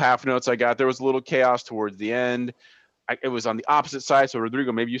 Last couple half notes I got, there was a little chaos towards the end. It was on the opposite side, so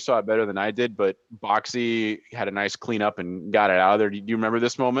Rodrigo, maybe you saw it better than I did, but Boxy had a nice cleanup and got it out of there. Do you remember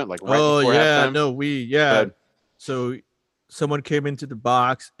this moment? Like right before halftime? So someone came into the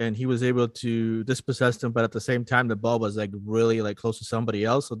box and he was able to dispossess them, but at the same time the ball was like really like close to somebody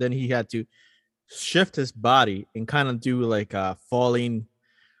else. So then he had to shift his body and kind of do like a falling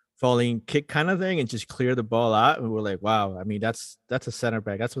kick kind of thing and just clear the ball out. And we're like, wow, I mean, that's a center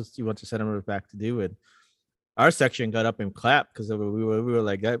back. That's what you want your center back to do. And our section got up and clapped because we were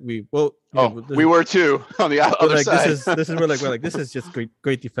like that. We were too on the other side. This is we're like this is just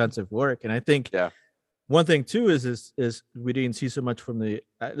great defensive work. And I think one thing too is we didn't see so much from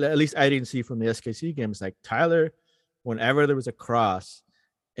at least I didn't see from the SKC games. Like Tyler, whenever there was a cross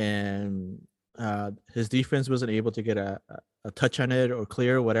and his defense wasn't able to get a touch on it or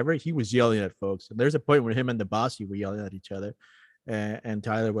clear or whatever, he was yelling at folks. And there's a point where him and the bossy were yelling at each other, and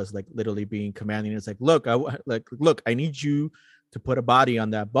Tyler was like literally being commanding. It's like, look, I need you to put a body on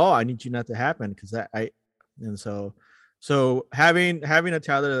that ball. I need you not to happen because so having a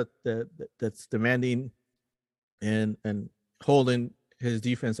Tyler that's demanding and holding his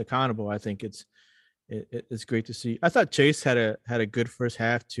defense accountable, I think it's great to see. I thought Chase had a good first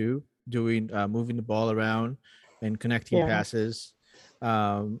half too, doing moving the ball around and connecting passes.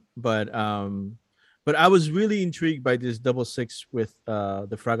 But I was really intrigued by this 6-6 with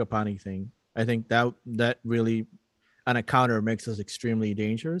the Fragapani thing. I think that really on a counter makes us extremely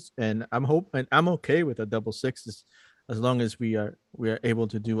dangerous, and I'm okay with a 6-6 as long as we are able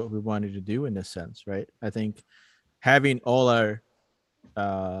to do what we wanted to do in this sense, right? I think having all our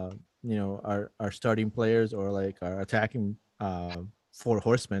our starting players or like our attacking four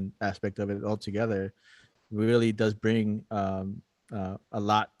horsemen aspect of it all together really does bring a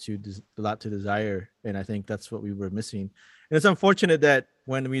lot to desire, and I think that's what we were missing. And it's unfortunate that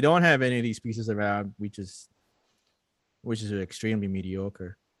when we don't have any of these pieces around, which is extremely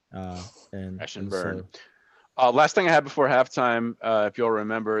mediocre. Last thing I had before halftime, if you'll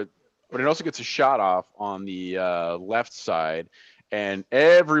remember, but it also gets a shot off on the left side, and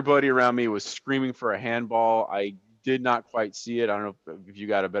everybody around me was screaming for a handball. I did not quite see it. I don't know if you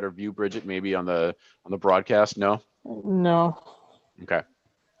got a better view, Bridget, maybe on the broadcast. No. Okay.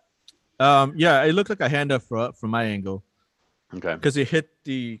 It looked like a handoff from my angle. Okay. because it hit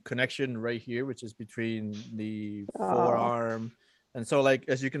the connection right here, which is between the forearm, and so like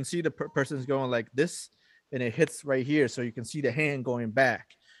as you can see, the person's going like this, and it hits right here, so you can see the hand going back,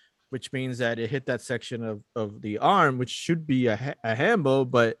 which means that it hit that section of the arm, which should be a handball,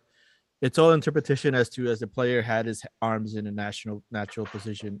 but it's all interpretation as the player had his arms in a natural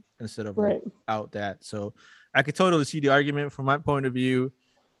position instead of like out that. So I could totally see the argument from my point of view.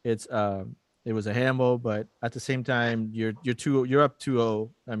 It was a handball, but at the same time, you're up 2-0.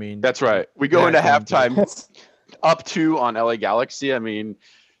 I mean, that's right. We go into halftime up 2 on LA Galaxy. I mean,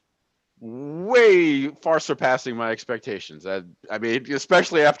 way far surpassing my expectations. I mean,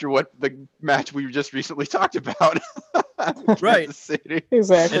 especially after what the match we just recently talked about. Right. City.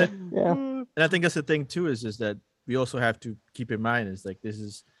 Exactly. And I think that's the thing too, is that we also have to keep in mind is like this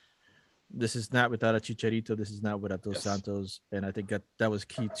is not without a Chicharito, this is not without Dos Santos, and I think that was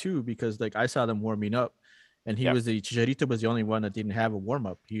key too, because like I saw them warming up, and Chicharito was the only one that didn't have a warm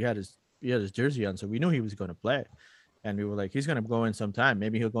up. He had his jersey on, so we knew he was going to play. And we were like, he's going to go in sometime.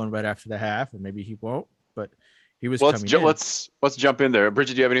 Maybe he'll go in right after the half, or maybe he won't. But he was coming in. Let's jump in there.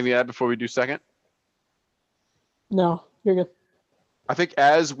 Bridget, do you have anything to add before we do second? No, you're good. I think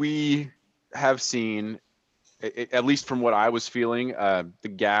as we have seen, at least from what I was feeling, the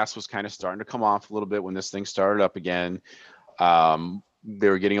gas was kind of starting to come off a little bit when this thing started up again. They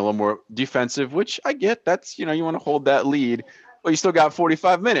were getting a little more defensive, which I get. That's, you want to hold that lead. Well, you still got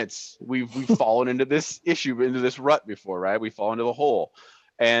 45 minutes. We've fallen into this into this rut before, right? We fall into the hole.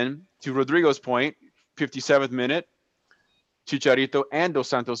 And to Rodrigo's point, 57th minute, Chicharito and Dos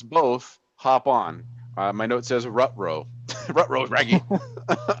Santos both hop on. My note says rut row, Raggy.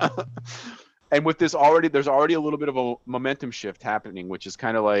 And with this there's already a little bit of a momentum shift happening, which is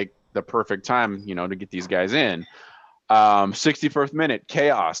kind of like the perfect time, to get these guys in. 61st minute,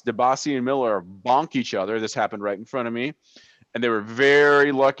 chaos. Debasi and Miller bonk each other. This happened right in front of me. And they were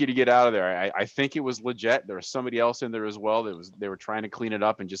very lucky to get out of there. I think it was legit. There was somebody else in there as well. They were trying to clean it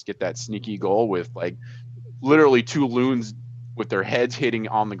up and just get that sneaky goal with like literally 2 Loons with their heads hitting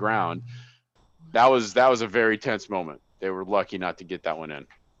on the ground. That was a very tense moment. They were lucky not to get that one in.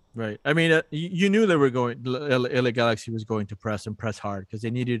 Right. I mean, you knew they were LA Galaxy was going to press hard because they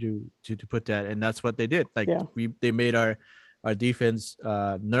needed to put that, and that's what they did. Like they made our defense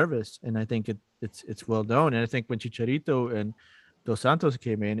nervous, and I think it's well known. And I think when Chicharito and Dos Santos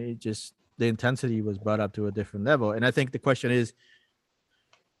came in, the intensity was brought up to a different level. And I think the question is,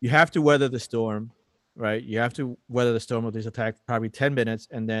 you have to weather the storm, right? You have to weather the storm of this attack probably 10 minutes,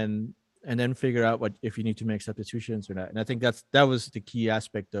 and then figure out what if you need to make substitutions or not. And I think that was the key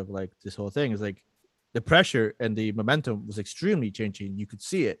aspect of like this whole thing, is like the pressure and the momentum was extremely changing. You could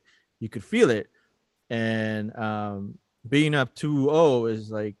see it, you could feel it, and being up 2-0 is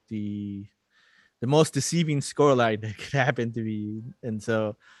like the most deceiving scoreline that could happen to me. And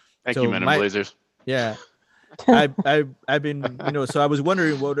so thank you, men in Blazers. Yeah. I've been, so I was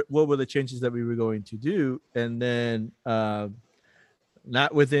wondering what were the changes that we were going to do, and then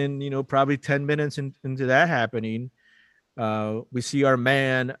not within probably 10 minutes into that happening, we see our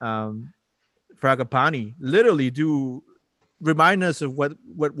man Fragapani literally remind us of what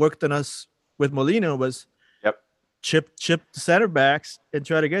worked on us with Molina was chip the center backs and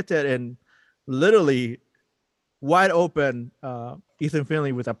try to get that, and literally wide open Ethan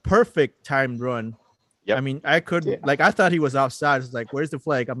Finley with a perfect timed run. Yep. I mean, I thought he was offside. I was like, where's the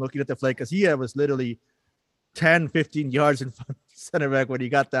flag? I'm looking at the flag because he was literally 10-15 yards in front of the center back when he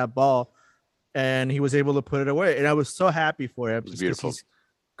got that ball, and he was able to put it away. And I was so happy for him. It was beautiful. He's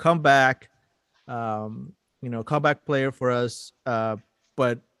come back, comeback player for us.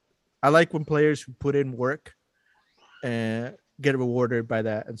 But I like when players who put in work and get rewarded by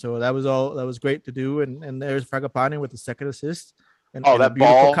that. And so that was great to do. And there's Fragapane with the second assist. And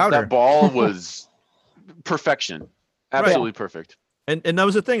that ball was perfection. Absolutely perfect. And that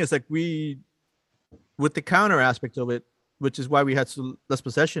was the thing. It's like with the counter aspect of it, which is why we had less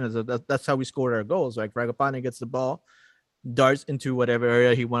possession. That's how we scored our goals. Like Fragapane gets the ball, darts into whatever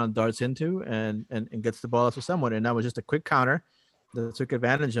area he wanted darts into, and gets the ball out to someone. And that was just a quick counter that took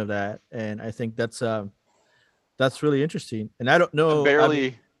advantage of that. And I think that's really interesting. And I don't know.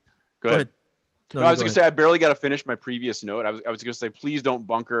 Go ahead. No, I was going to say, I barely got to finish my previous note. I was going to say, please don't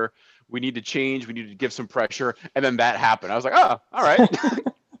bunker. We need to change. We need to give some pressure. And then that happened. I was like, oh, all right.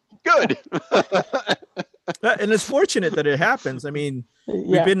 Good. And it's fortunate that it happes. I mean,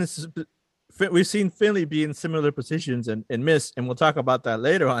 we've seen Finley be in similar positions and miss, and we'll talk about that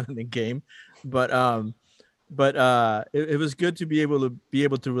later on in the game. But it was good to be able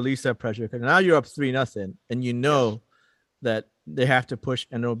to release that pressure, because now you're up 3-0, and that they have to push,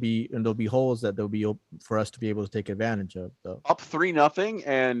 and there'll be holes that there'll be for us to be able to take advantage of. Though Up 3-0,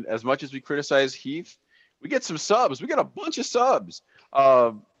 and as much as we criticize Heath, we get some subs. We get a bunch of subs.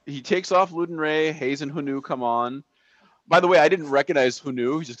 He takes off Luden Ray, Hayes and Hunu come on. By the way, I didn't recognize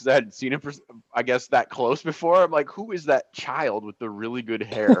Hunu just because I hadn't seen him, I guess, that close before. I'm like, who is that child with the really good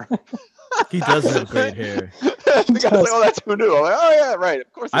hair? he does have great hair. The guy's like, oh, that's Hunu. I'm like, oh yeah, right.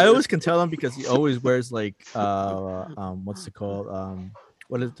 Of course. I always can tell him because he always wears like what's it called?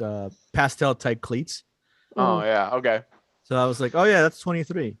 What is pastel type cleats. Oh yeah, okay. So I was like, oh yeah, that's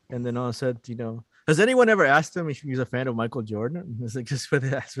 23. And then I said, has anyone ever asked him if he's a fan of Michael Jordan? It's like just for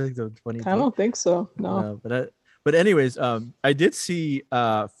the aspect of 23. I don't think so. No. But anyways, I did see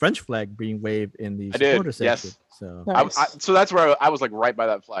French flag being waved in the supporter section. Yes. So Nice. So that's where I was like right by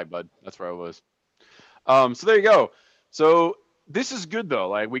that flag, bud. That's where I was. So there you go. So this is good though.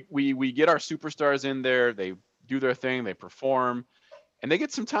 Like we get our superstars in there. They do their thing. They perform, and they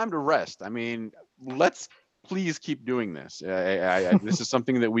get some time to rest. I mean, let's please keep doing this. This is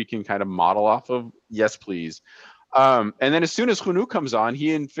something that we can kind of model off of. Yes, please. And then as soon as Hunu comes on,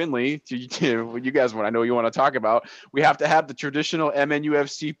 he and Finley, you guys, what I know you want to talk about, we have to have the traditional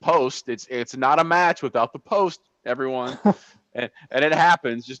MNUFC post. It's not a match without the post, everyone. and it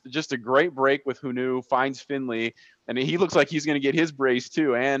happens. Just a great break with Hunu, finds Finley, and he looks like he's going to get his brace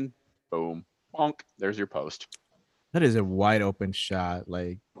too. And boom, bonk, there's your post. that is a wide open shot.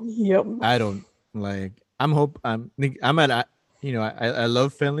 Like, Yep. I don't like. I'm at. I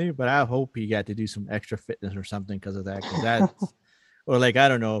love Finley, but I hope he got to do some extra fitness or something because of that. Because that's, or like, I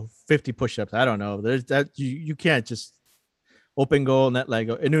don't know, 50 push-ups. I don't know. There's that you can't just open goal net like.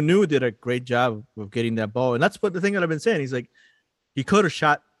 And Unu did a great job of getting that ball, and that's what the thing that I've been saying. He's like, he could have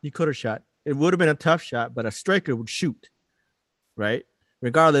shot. It would have been a tough shot, but a striker would shoot, right?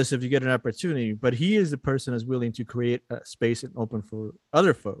 Regardless if you get an opportunity. But he is the person that's willing to create a space and open for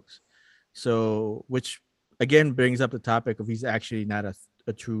other folks. So, which again brings up the topic of he's actually not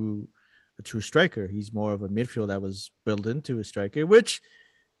a true striker. He's more of a midfield that was built into a striker, which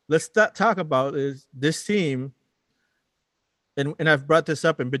let's talk about is this team. And I've brought this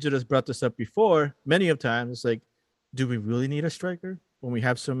up, and Bridget has brought this up before many of times. It's like, do we really need a striker when we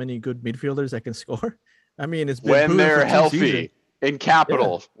have so many good midfielders that can score? I mean, it's been when they're healthy in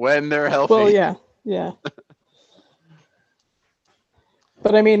capital. Yeah. When they're healthy. Well, yeah.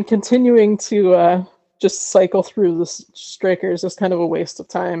 But I mean, continuing to just cycle through the strikers is kind of a waste of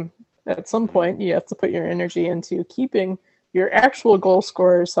time. At some point, you have to put your energy into keeping your actual goal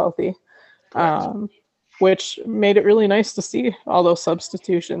scorers healthy, which made it really nice to see all those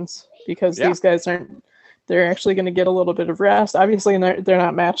substitutions because these guys they're actually going to get a little bit of rest. Obviously, they're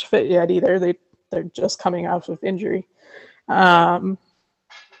not match fit yet either. They're just coming off of injury. But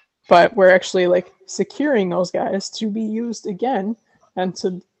we're actually like securing those guys to be used again and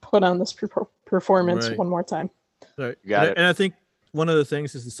to put on this performance one more time. Right. And I think one of the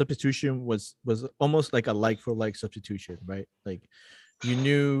things is the substitution was almost like a like for like substitution, right? Like you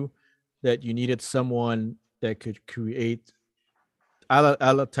knew that you needed someone that could create a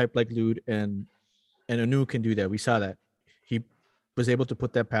la type like Lude, and Anu can do that. We saw that. He was able to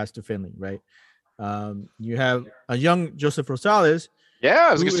put that pass to Finley, right? You have a young Joseph Rosales. Yeah,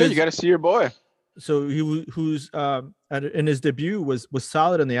 I was gonna say you got to see your boy. So who's in his debut was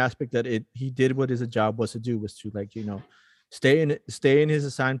solid in the aspect that he did what his job was to do, was to stay in his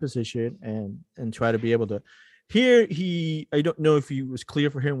assigned position and try to be able to. Here I don't know if it was clear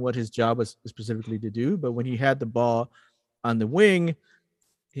for him what his job was specifically to do, but when he had the ball on the wing,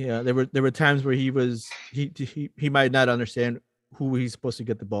 there were times where he might not understand who he's supposed to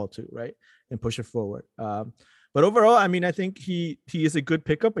get the ball to, right, and push it forward. But overall, I mean, I think he is a good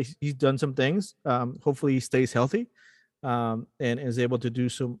pickup. He's done some things. Hopefully, he stays healthy and is able to do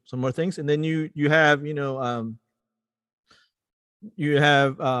some more things. And then you have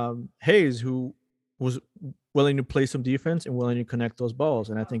Hayes, who was willing to play some defense and willing to connect those balls.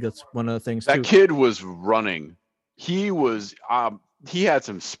 And I think that's one of the things. That kid was running. He was. He had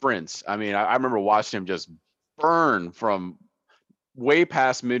some sprints. I mean, I remember watching him just burn from way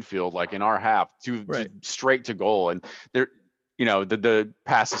past midfield, like in our half, to straight to goal. And there, the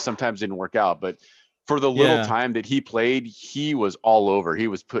passes sometimes didn't work out, but for the little time that he played, he was all over. He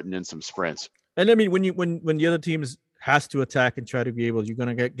was putting in some sprints. And I mean, when the other team has to attack and try to be able, you're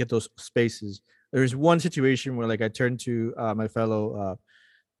gonna get those spaces. There's one situation where, like, I turned to my fellow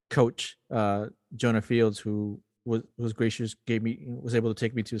coach, Jonah Fields, who was gracious, was able to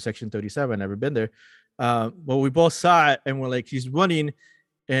take me to section 37. Never been there. Well, we both saw it, and we're like, he's running,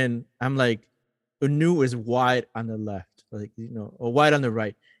 and I'm like, Anu is wide on the left, or wide on the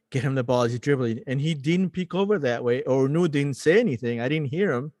right. get him the ball as he's dribbling. And he didn't peek over that way, or Nu didn't say anything. I didn't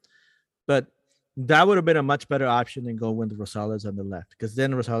hear him. But that would have been a much better option than going with Rosales on the left, because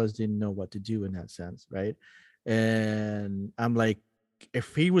then Rosales didn't know what to do in that sense, right? And I'm like,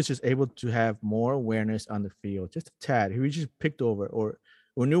 if he was just able to have more awareness on the field, just a tad, he was just picked over, or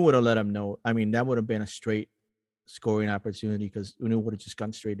Unu would have let him know. I mean, that would have been a straight scoring opportunity, because Unu would have just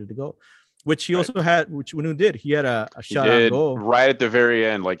gone straight to the goal, which he also had, which Unu did. He had a shot on goal right at the very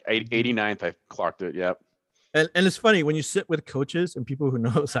end, like 89th. I clocked it. Yep. And it's funny when you sit with coaches and people who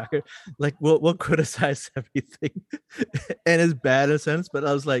know soccer, like we'll criticize everything and it's bad in a sense. But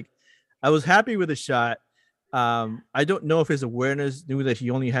I was like, I was happy with the shot. I don't know if his awareness knew that he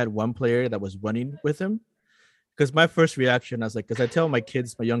only had one player that was running with him. Because my first reaction, I was like, because I tell my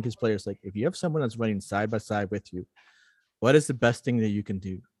kids, my youngest players, like, if you have someone that's running side by side with you, what is the best thing that you can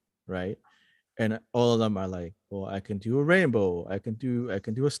do, right? And all of them are like, well, I can do a rainbow, I can do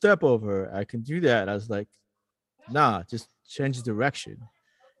a step over, I can do that. I was like, nah, just change direction.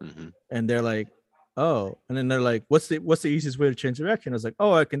 Mm-hmm. And they're like, oh, and then they're like, what's the easiest way to change direction? I was like,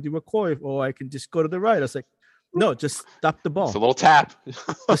 oh, I can do a coif, or I can just go to the right. I was like, no, just stop the ball. It's a little tap.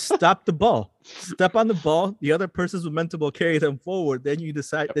 Just stop the ball. Step on the ball. The other person's momentum will carry them forward. Then you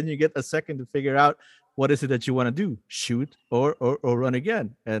decide. Then you get a second to figure out what is it that you want to do: shoot or run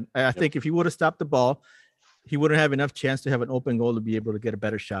again. And I think if he would have stopped the ball, he wouldn't have enough chance to have an open goal to be able to get a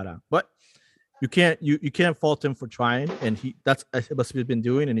better shot out. But you can't fault him for trying, and that's what he's been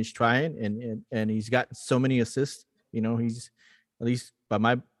doing, and he's trying, and he's got so many assists. You know, he's at least by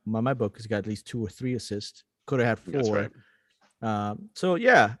my book, he's got at least 2 or 3 assists. Could have had 4. That's right. So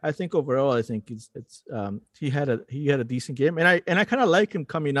yeah, I think overall, I think he had a decent game, and I kind of like him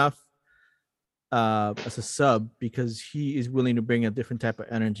coming off as a sub, because he is willing to bring a different type of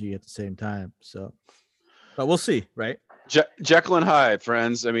energy at the same time. So, but we'll see, right? Jekyll and Hyde,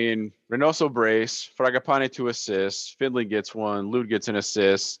 friends. I mean, Reynoso brace, Fragapane 2 assists, Findlay gets 1, Lude gets an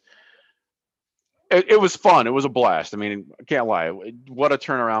assist. It was fun. It was a blast. I mean, I can't lie. What a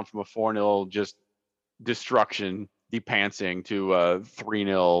turnaround from a 4-0 just destruction, depantsing, to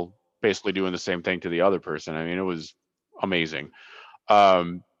 3-0, basically doing the same thing to the other person. I mean, it was amazing.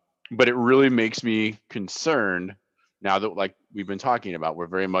 But it really makes me concerned now that, like we've been talking about, we're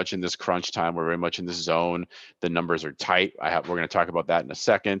very much in this crunch time. We're very much in this zone. The numbers are tight. We're going to talk about that in a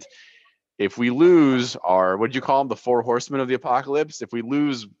second. If we lose our, what did you call them? The 4 horsemen of the apocalypse. If we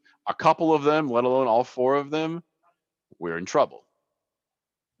lose a couple of them, let alone all 4 of them, we're in trouble.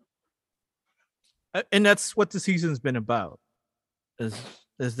 And that's what the season's been about, is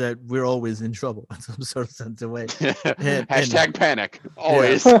that we're always in trouble in some sort of sense of way. Hashtag panic,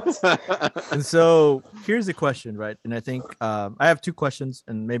 always. Yeah. And so here's the question, right? And I think I have 2 questions,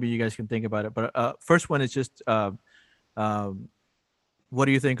 and maybe you guys can think about it. But first one is just, what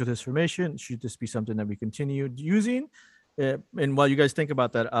do you think of this formation? Should this be something that we continue using? And while you guys think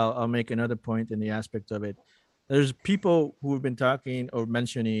about that, I'll make another point in the aspect of it. There's people who have been talking or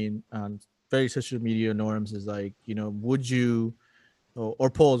mentioning on various social media norms is like, you know, would you, or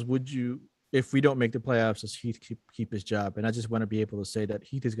polls, would you, if we don't make the playoffs, does Heath keep his job? And I just want to be able to say that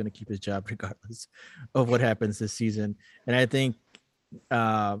Heath is going to keep his job regardless of what happens this season. And I think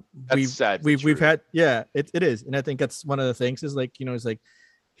we've had, yeah, it is. And I think that's one of the things is like, you know, it's like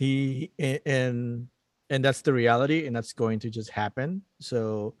and that's the reality, and that's going to just happen.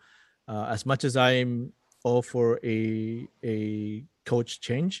 So as much as I'm all for a coach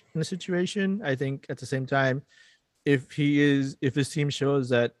change in the situation, I think at the same time, if his team shows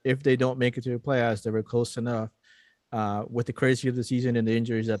that if they don't make it to the playoffs, they were close enough with the crazy of the season and the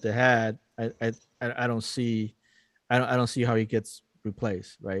injuries that they had, I don't see how he gets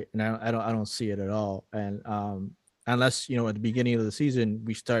replaced, right? And I don't see it at all. And unless, you know, at the beginning of the season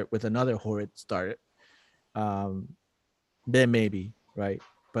we start with another horrid start, then maybe, right?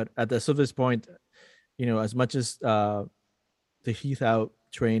 But at this point, you know, as much as the Heath out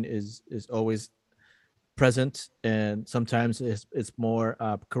train is always present, and sometimes it's more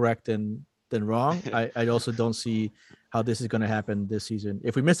correct than wrong, I also don't see how this is going to happen this season.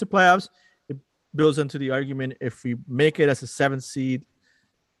 If we miss the playoffs, it builds into the argument. If we make it as a 7th seed,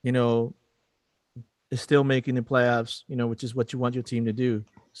 you know, is still making the playoffs, you know, which is what you want your team to do.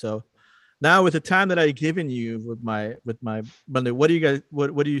 So now, with the time that I've given you with my Monday, what do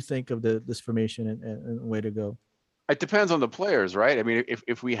you think of this formation and way to go? It depends on the players, right? I mean,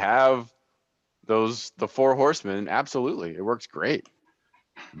 if we have the 4 horsemen, absolutely, it works great.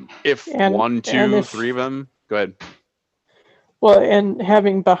 If 1, 2, 3 of them, go ahead. Well, and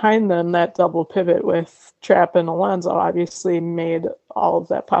having behind them that double pivot with Trapp and Alonso obviously made all of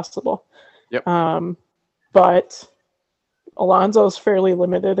that possible. Yep. But Alonso's fairly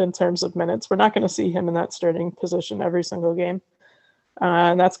limited in terms of minutes. We're not going to see him in that starting position every single game.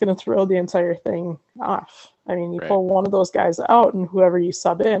 And that's going to throw the entire thing off. I mean, you pull one of those guys out and whoever you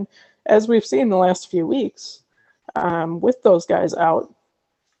sub in, as we've seen the last few weeks, with those guys out,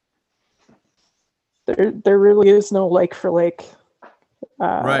 there really is no like-for-like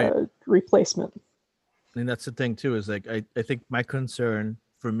replacement. And that's the thing too, is like I think my concern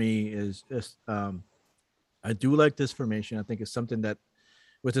for me is I do like this formation. I think it's something that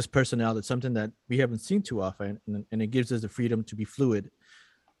with this personnel, it's something that we haven't seen too often, and it gives us the freedom to be fluid.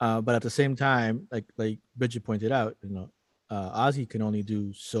 But at the same time, like Bridget pointed out, Ozzy can only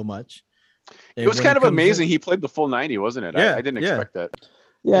do so much. It was kind of amazing. He played the full 90, wasn't it? Yeah, I didn't expect that.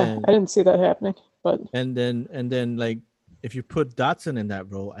 Yeah, I didn't see that happening. But and then like if you put Dotson in that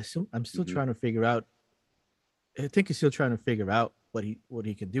role, I'm still trying to figure out. I think he's still trying to figure out what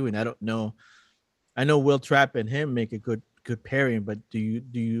he can do, and I don't know. I know Will Trapp and him make a good pairing, but do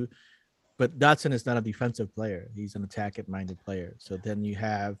you? But Dotson is not a defensive player; he's an attack-minded player. So then you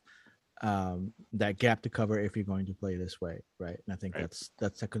have that gap to cover if you're going to play this way, right? And I think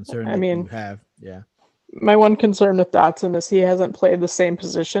that's a concern you have. Yeah. My one concern with Dotson is he hasn't played the same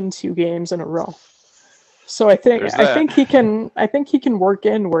position 2 games in a row. So I think he can work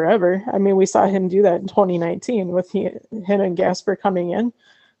in wherever. I mean, we saw him do that in 2019 with him and Gasper coming in.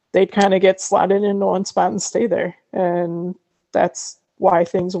 They'd kind of get slotted into one spot and stay there, and that's why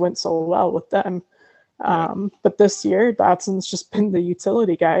things went so well with them. But this year, Dotson's just been the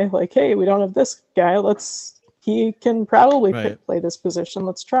utility guy. Like, hey, we don't have this guy. He can probably play this position.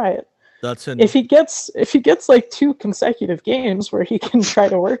 Let's try it. If he gets like 2 consecutive games where he can try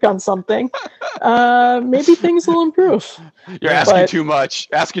to work on something, maybe things will improve. You're asking too much.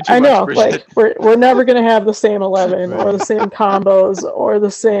 I know, like we're never gonna have the same 11 or the same combos or the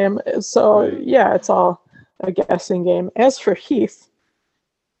same. So yeah, it's all a guessing game. As for Heath,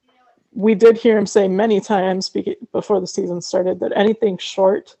 we did hear him say many times before the season started that anything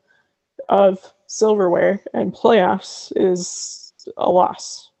short of silverware and playoffs is a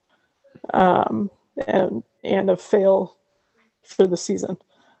loss. And a fail for the season.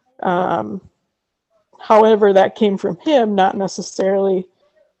 However, that came from him, not necessarily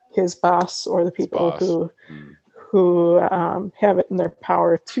his boss or the people who have it in their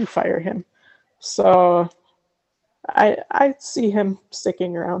power to fire him. So I see him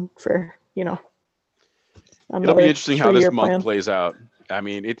sticking around for it'll be interesting how this month plays out. I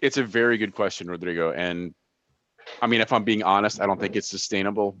mean, it's a very good question, Rodrigo, and I mean, if I'm being honest, I don't think it's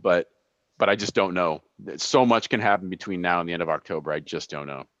sustainable, but I just don't know. So much can happen between now and the end of October. I just don't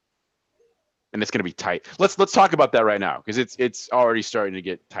know. And it's going to be tight. Let's talk about that right now, because it's already starting to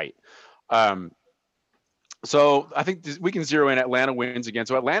get tight. So I think we can zero in. Atlanta wins again.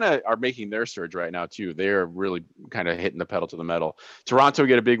 So Atlanta are making their surge right now too. They're really kind of hitting the pedal to the metal. Toronto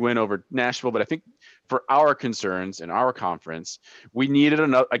get a big win over Nashville, but I think for our concerns in our conference, we needed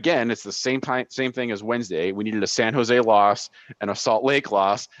another. Again, it's the same thing as Wednesday. We needed a San Jose loss and a Salt Lake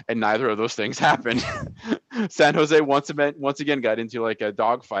loss, and neither of those things happened. San Jose once again got into like a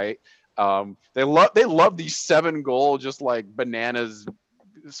dogfight. They love these 7-goal just like bananas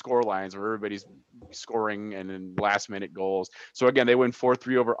score lines where everybody's scoring and in last minute goals. So again, they win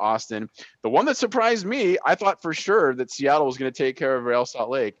 4-3 over Austin. The one that surprised me, I thought for sure that Seattle was going to take care of Real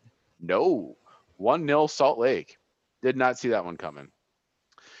Salt Lake. No, 1-0 Salt Lake. Did not see that one coming.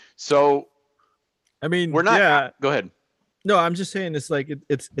 So I mean, we're not. Yeah. Go ahead. No, I'm just saying it's like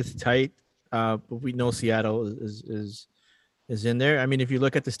it's tight. But we know Seattle is in there. I mean, if you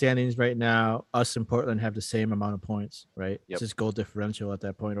look at the standings right now, us and Portland have the same amount of points, right? Yep. It's just goal differential at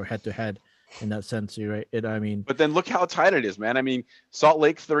that point, or head to head in that sense, right? But then look how tight it is, man. I mean, Salt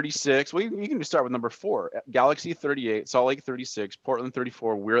Lake 36. Well, you can just start with number 4. Galaxy 38, Salt Lake 36, Portland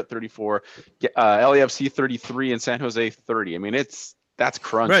 34. We're at 34. LAFC 33 and San Jose 30. I mean, that's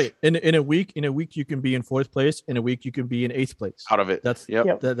crunch. Right. In a week you can be in 4th place. In a week you can be in 8th place. Out of it.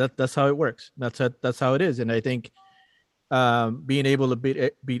 That's how it works. That's how it is. And I think being able to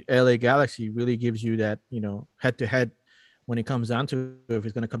beat LA Galaxy really gives you that, head to head when it comes down to, if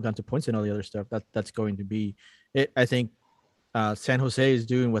it's going to come down to points and all the other stuff, that's going to be it. I think San Jose is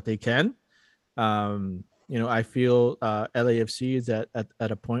doing what they can. I feel LAFC is at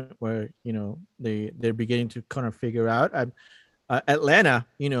a point where, they're beginning to kind of figure out. Atlanta,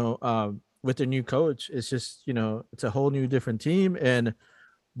 with their new coach, it's just, it's a whole new different team. And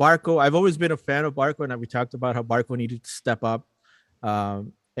Barco, I've always been a fan of Barco, and we talked about how Barco needed to step up,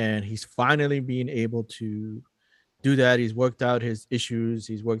 and he's finally being able to do that. He's worked out his issues.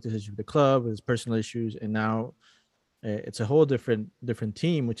 He's worked his issues with the club, his personal issues, and now it's a whole different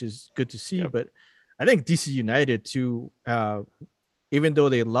team, which is good to see. Yep. But I think DC United too, even though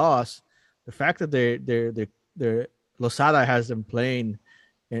they lost, the fact that they're Losada has them playing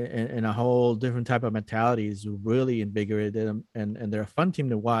in a whole different type of mentality is really invigorated them, and they're a fun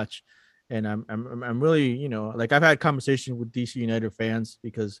team to watch. And I'm really, you know, like I've had conversations with DC United fans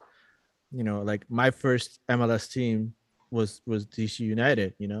because, you know, like my first MLS team was DC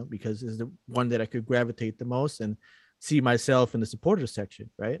United, you know, because it's the one that I could gravitate the most and see myself in the supporters section,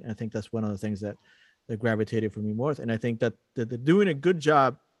 right? And I think that's one of the things that gravitated for me more. And I think that they're doing a good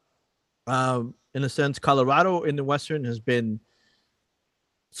job. In a sense, Colorado in the Western has been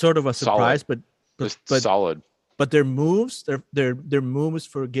sort of a surprise, Solid. but Solid. but their moves, their moves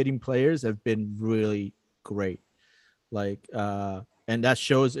for getting players have been really great. Like and that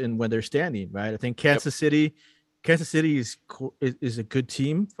shows in when they're standing, right? I think Kansas City is a good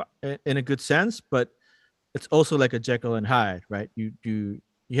team in a good sense, but it's also like a Jekyll and Hyde, right? You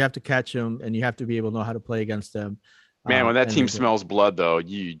have to catch them and you have to be able to know how to play against them. Man, when that and team they do. smells blood, though,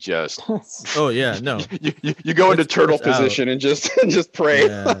 you just Oh yeah, no, you go into turtle it's out. position and just pray.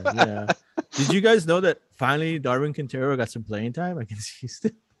 Yeah. Did you guys know that finally Darwin Quintero got some playing time against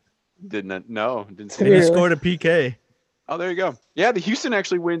Houston? Didn't know. Didn't see And he that. scored a PK. Oh, there you go. Yeah, the Houston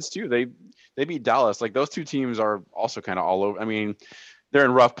actually wins too. They beat Dallas. Like those two teams are also kind of all over. I mean, they're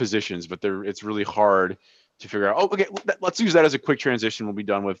in rough positions, but it's really hard to figure out. Oh, okay. Let's use that as a quick transition. We'll be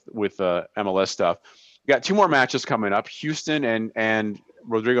done with MLS stuff. We got two more matches coming up. Houston and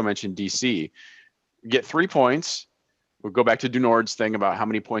Rodrigo mentioned DC. We get 3 points. We'll go back to Dunord's thing about how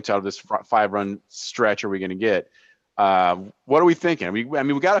many points out of this 5-run stretch are we going to get. What are we thinking? I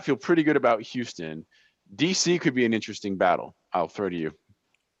mean, we got to feel pretty good about Houston. DC could be an interesting battle. I'll throw to you.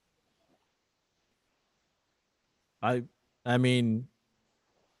 I mean,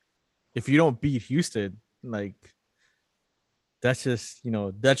 if you don't beat Houston, like that's just, you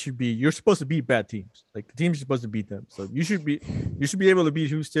know, that should be, you're supposed to beat bad teams. Like the team's supposed to beat them. So you should be able to beat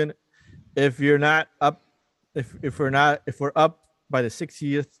Houston. If you're not up, if we're up by the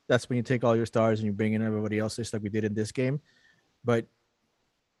 60th, that's when you take all your stars and you bring in everybody else, just like we did in this game. But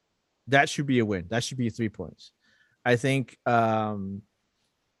that should be a win. That should be 3 points. I think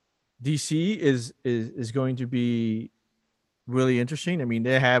DC is going to be really interesting. I mean,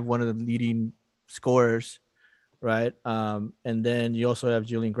 they have one of the leading scorers, right? And then you also have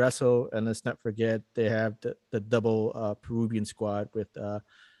Julian Grasso, and let's not forget they have the double Peruvian squad with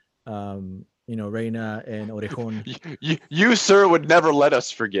Reina and Orejon. You sir would never let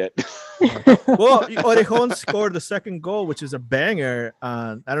us forget. Well, Orejon scored the second goal, which is a banger.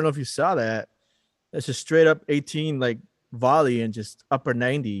 I don't know if you saw that. It's just straight up 18 like volley and just upper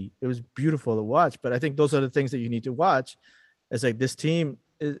 90. It was beautiful to watch. But I think those are the things that you need to watch. It's like this team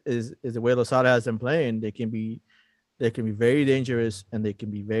is the way Losada has them playing. They can be very dangerous and they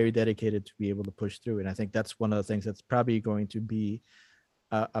can be very dedicated to be able to push through. And I think that's one of the things that's probably going to be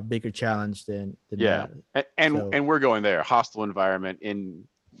a bigger challenge than that. And we're going there. Hostile environment in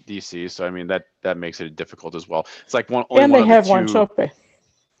DC. So I mean that makes it difficult as well. It's like one. And they have one chope.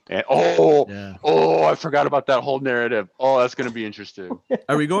 And I forgot about that whole narrative. Oh, that's going to be interesting.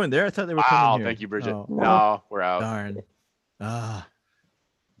 Are we going there? I thought they were coming here. Thank you, Bridget. Oh. No, we're out. Darn.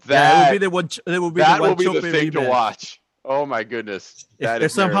 That will be the one. That will be the thing to watch. Oh my goodness!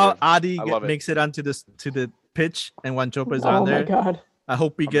 If somehow Adi makes it onto the pitch and Wanchopa's on there, oh my god! I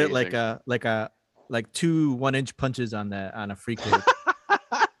hope we get like 2 1-inch punches on a free kick.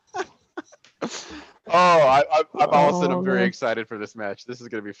 I'm Allison. I'm very excited for this match. This is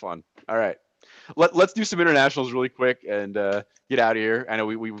going to be fun. All right. Let's do some internationals really quick and get out of here. I know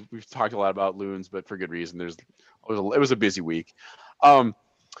we've talked a lot about Loons, but for good reason. It was a busy week.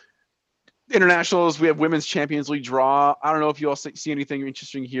 Internationals, we have Women's Champions League draw. I don't know if you all see anything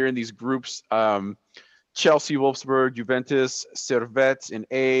interesting here in these groups. Chelsea, Wolfsburg, Juventus, Servette in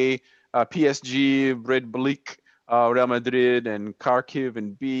A, PSG, Red Bull, Real Madrid and Kharkiv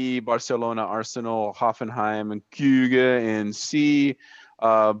in B, Barcelona, Arsenal, Hoffenheim and Køge in C,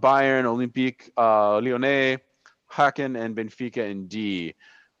 Bayern, Olympique Lyonnais, Haken and Benfica in D.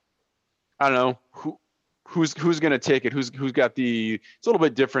 I don't know who's going to take it. Who's got the? It's a little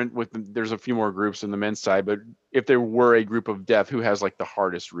bit different there's a few more groups in the men's side, but if there were a group of death, who has like the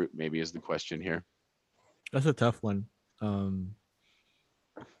hardest route? Maybe is the question here. That's a tough one. I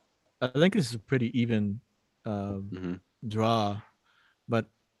think this is a pretty even draw, but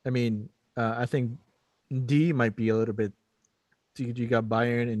I mean, I think D might be a little bit. You got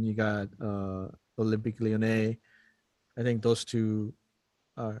Bayern and you got Olympique Lyonnais. I think those two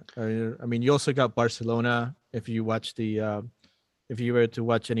are. I mean, you also got Barcelona. If you watch if you were to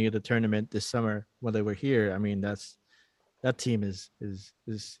watch any of the tournament this summer when they were here, I mean, that team is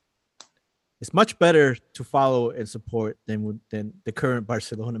it's much better to follow and support than the current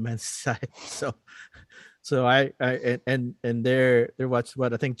Barcelona men's side. So I they're watching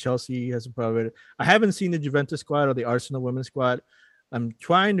what I think Chelsea has probably. I haven't seen the Juventus squad or the Arsenal women's squad. I'm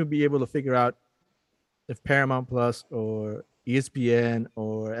trying to be able to figure out if Paramount Plus or ESPN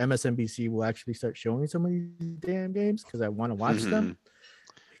or MSNBC will actually start showing some of these damn games because I want to watch them.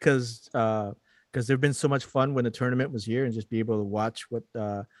 Because there've been so much fun when the tournament was here and just be able to watch what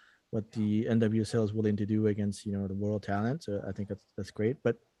the NWSL is willing to do against the world talent. So I think that's great.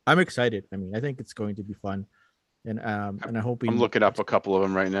 But I'm excited. I mean, I think it's going to be fun, and I hope I'm looking up a couple of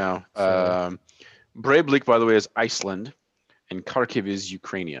them right now. So, Breivik, by the way, is Iceland, and Kharkiv is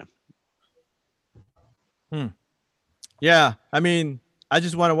Ukraine. Yeah, I mean, I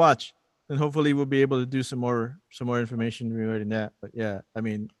just want to watch, and hopefully we'll be able to do some more information regarding that. But yeah, I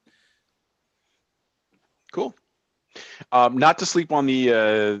mean, cool. Not to sleep on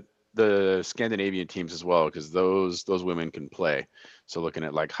the Scandinavian teams as well, because those women can play. So looking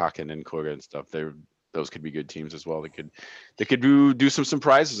at like Haken and Korga and stuff, those could be good teams as well. They could do some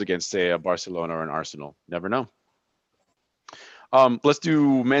surprises against, say, a Barcelona or an Arsenal. Never know. Let's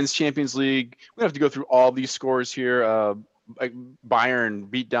do Men's Champions League. We have to go through all these scores here. Bayern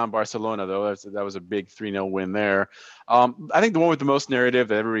beat down Barcelona, though. That was a big 3-0 win there. I think the one with the most narrative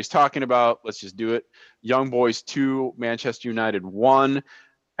that everybody's talking about, let's just do it. Young Boys 2, Manchester United 1.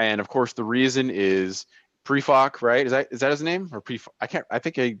 And, of course, the reason is Prefok, right? Is that his name? Or Prefok? I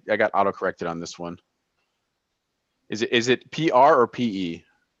think I got auto-corrected on this one. Is it PR or PE?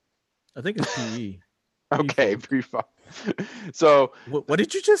 I think it's PE. Okay, Prefok. So what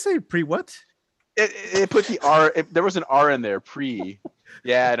did you just say? What? It put the R. There was an R in there.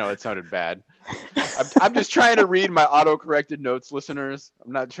 Yeah, I know it sounded bad. I'm just trying to read my auto-corrected notes, listeners.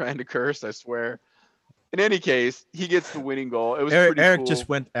 I'm not trying to curse. I swear. In any case, he gets the winning goal. It was Eric cool. just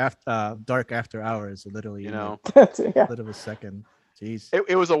went dark after hours, literally. Yeah. Split of a second. Jeez.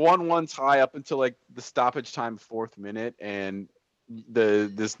 It was a 1-1 tie up until like the stoppage time, 4th minute, and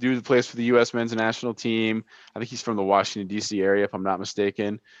this dude that plays for the U.S. men's national team, I think he's from the Washington D.C. area, if I'm not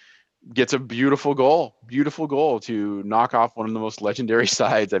mistaken, gets a beautiful goal to knock off one of the most legendary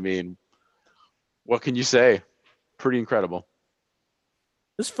sides. I mean, what can you say? Pretty incredible.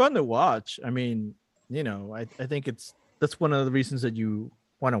 It's fun to watch. I mean, I think that's one of the reasons that you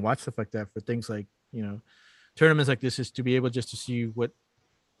want to watch stuff like that, for things like, tournaments like this, is to be able just to see what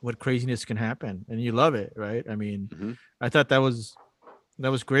craziness can happen, and you love it, right? I mean, I thought that was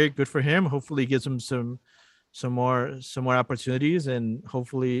great. Good for him. Hopefully it gives him some more opportunities, and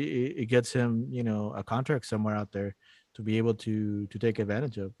hopefully it gets him, a contract somewhere out there to be able to take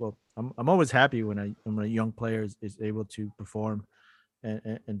advantage of. Well, I'm always happy when a young player is able to perform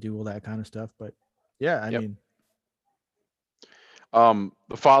and do all that kind of stuff. But yeah, I mean,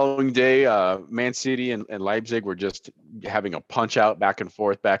 the following day, Man City and Leipzig were just having a punch out back and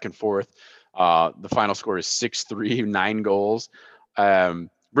forth. The final score is 6-3, 9 goals.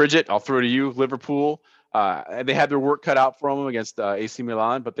 Bridget, I'll throw to you. Liverpool, they had their work cut out for them against AC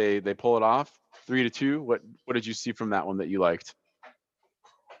Milan, but they pull it off 3-2. What did you see from that one that you liked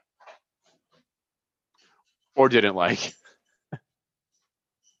or didn't like?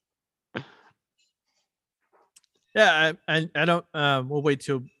 Yeah, I don't. We'll wait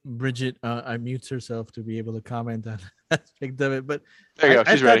till Bridget unmutes herself to be able to comment on that aspect of it. But there you go.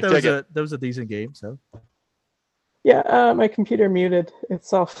 She's ready. That was a decent game. So yeah, my computer muted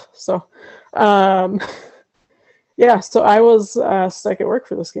itself. So yeah, so I was stuck at work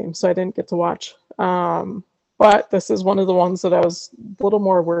for this game, so I didn't get to watch. But this is one of the ones that I was a little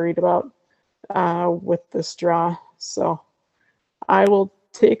more worried about with this draw. So I will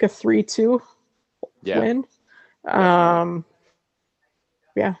take a 3-2 win. Yeah,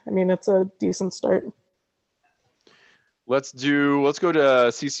 I mean, it's a decent start. Let's go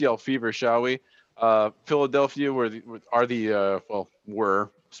to CCL Fever, shall we? Philadelphia were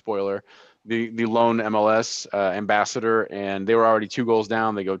spoiler, the lone MLS ambassador, and they were already 2 goals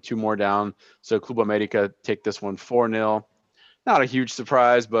down. They go 2 more down. So Club America take this one 4-0. Not a huge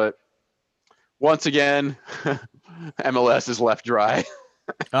surprise, but once again, MLS is left dry.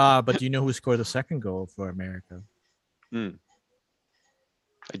 But do you know who scored the second goal for America? I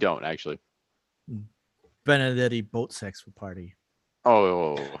don't actually. Benedetti boat sex party.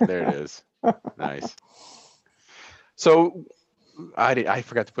 Oh, there it is. Nice. So I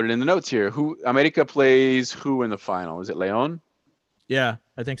forgot to put it in the notes here. Who America plays who in the final? Is it Leon? Yeah,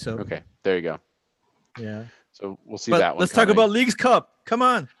 I think so. Okay, there you go. Yeah. So we'll see that one. Let's talk about Leagues Cup. Come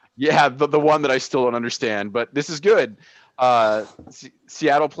on. Yeah, the one that I still don't understand, but this is good.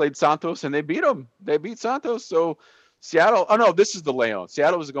 Seattle played Santos and they beat them. They beat Santos. So Seattle. Oh no, this is the Leon.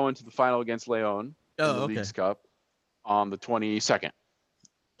 Seattle was going to the final against Leon in the okay. Leagues Cup on the 22nd.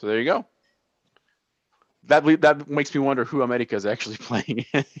 So there you go. That makes me wonder who America is actually playing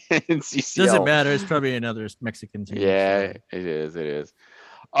in CCL. Doesn't matter. It's probably another Mexican team. Yeah, so. it is.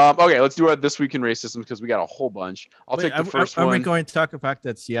 Okay, let's do it this week in racism because we got a whole bunch. I'll take the first one. Are we going to talk about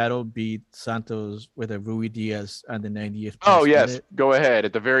that Seattle beat Santos with a Rui Diaz on the 90th? Oh yes, go ahead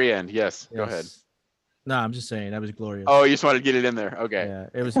at the very end. Yes, go ahead. No, I'm just saying that was glorious. Oh, you just wanted to get it in there. Okay. Yeah,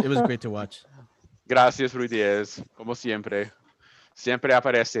 it was great to watch. Gracias, Rui Diaz, como siempre. Siempre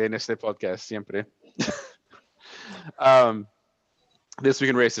aparece en este podcast. Siempre. This week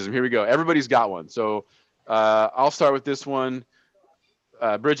in racism. Here we go. Everybody's got one. So I'll start with this one.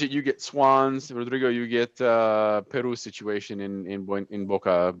 Bridget, you get Swans. Rodrigo, you get Peru situation in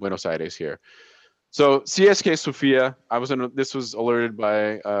Boca, Buenos Aires here. So CSK Sofia, this was alerted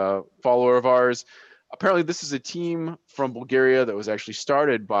by a follower of ours. Apparently, this is a team from Bulgaria that was actually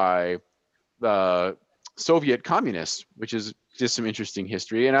started by the Soviet communists, which is just some interesting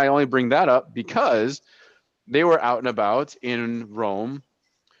history. And I only bring that up because they were out and about in Rome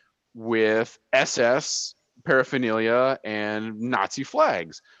with SS paraphernalia and Nazi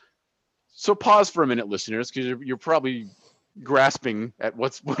flags. So pause for a minute, listeners, because you're probably grasping at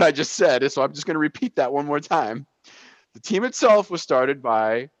what I just said. So I'm just going to repeat that one more time. The team itself was started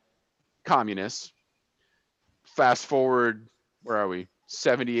by communists. Fast forward, where are we?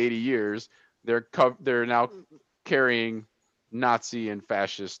 70, 80 years. They're now carrying Nazi and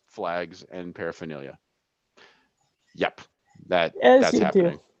fascist flags and paraphernalia. Yep, that's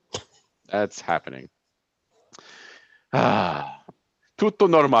happening. That's happening. Tutto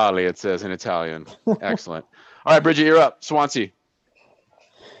normale, it says in Italian. Excellent. All right, Bridget, you're up. Swansea.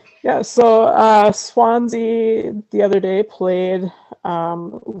 Yeah, so Swansea the other day played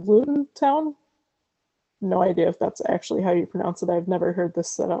Luton Town. No idea if that's actually how you pronounce it. I've never heard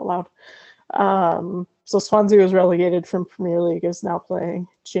this said out loud. So Swansea was relegated from Premier League, is now playing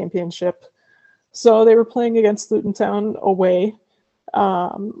Championship. So they were playing against Luton Town away.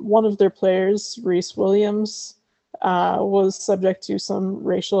 One of their players, Reece Williams, was subject to some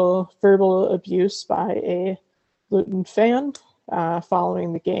racial verbal abuse by a Luton fan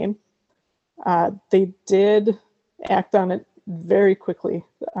following the game. They did act on it very quickly.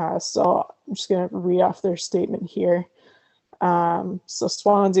 So I'm just going to read off their statement here. So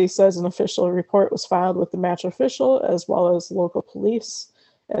Swansea says an official report was filed with the match official as well as local police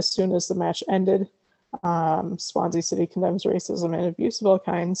as soon as the match ended. Swansea City condemns racism and abuse of all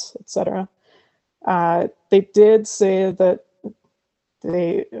kinds, etc. They did say that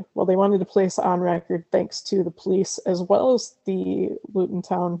they wanted to place on record thanks to the police as well as the Luton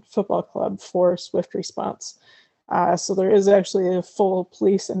Town Football Club for swift response. So there is actually a full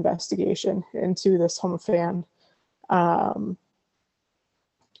police investigation into this home fan. And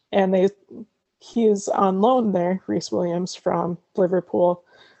he is on loan there, Reece Williams, from Liverpool.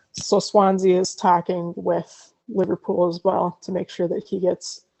 So Swansea is talking with Liverpool as well to make sure that he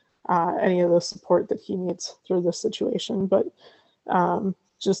gets any of the support that he needs through this situation. But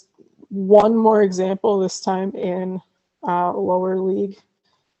just one more example, this time in lower league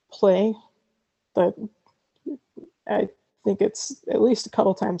play, that I think it's at least a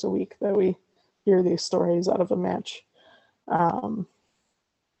couple times a week that we hear these stories out of a match.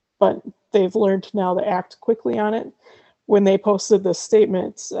 But they've learned now to act quickly on it. When they posted this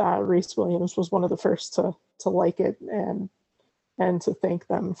statement, Reece Williams was one of the first to like it and to thank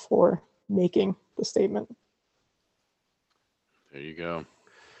them for making the statement. There you go.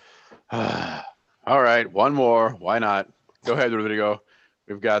 All right, one more. Why not? Go ahead, Rodrigo.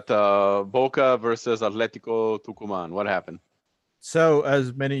 We've got Boca versus Atletico Tucumán. What happened? So,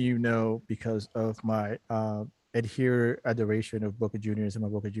 as many of you know, because of my adoration of Boca Juniors, I'm a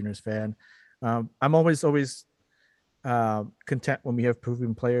Boca Juniors fan. I'm always content when we have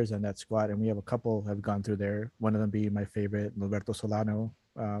proven players on that squad, and we have a couple have gone through there. One of them being my favorite, Roberto Solano,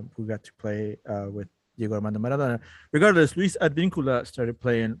 who got to play with Diego Armando Maradona. Regardless, Luis Advíncula started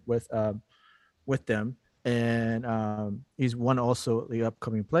playing with them, and he's one also the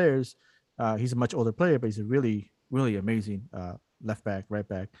upcoming players. He's a much older player, but he's a really, really amazing left back, right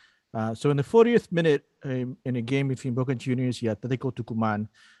back. So in the 40th minute in a game between Boca Juniors and Atletico Tucumán,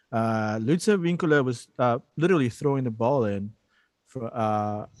 Luis Advíncula was literally throwing the ball in,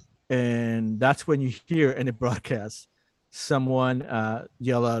 and that's when you hear in the broadcast someone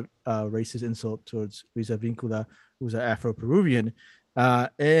yell out racist insult towards Luis Advíncula, who's an Afro-Peruvian.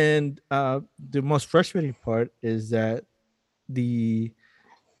 And the most frustrating part is that the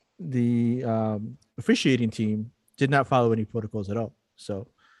officiating team did not follow any protocols at all. So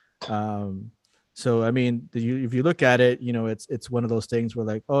So I mean, if you look at it, it's one of those things where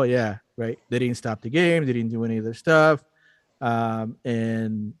like, oh yeah, right, they didn't stop the game, they didn't do any of their stuff.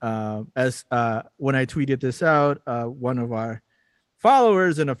 And as when I tweeted this out, one of our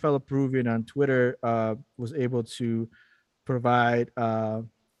followers and a fellow Peruvian on Twitter was able to provide.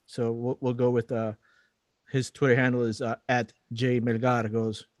 So we'll go with his Twitter handle is at J Melgar.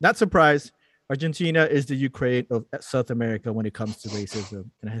 Goes, not surprised. Argentina is the Ukraine of South America when it comes to racism,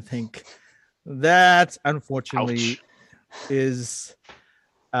 and I think that unfortunately is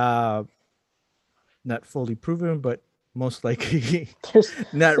not fully proven, but most likely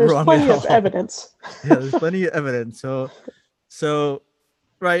not there's wrong plenty at all. of evidence. Yeah, there's plenty of evidence. So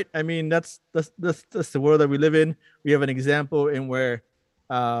right. I mean, that's the world that we live in. We have an example in where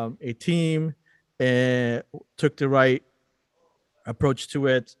a team took the right approach to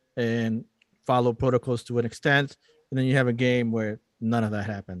it and follow protocols to an extent, and then you have a game where none of that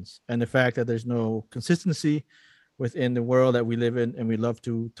happens. And the fact that there's no consistency within the world that we live in and we love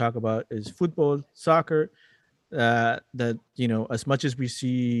to talk about is football, soccer. That as much as we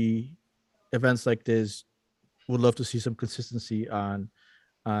see events like this, would love to see some consistency on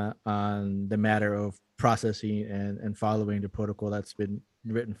the matter of processing and following the protocol that's been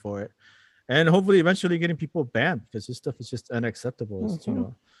written for it, and hopefully eventually getting people banned, because this stuff is just unacceptable. It's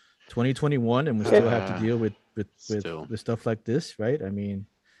 2021 and we still have to deal with stuff like this, right? I mean,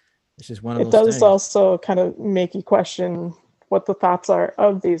 it's just one of those things. It does things. also kind of make you question what the thoughts are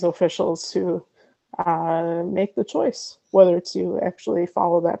of these officials who make the choice whether to actually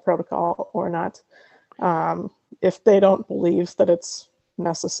follow that protocol or not. If they don't believe that it's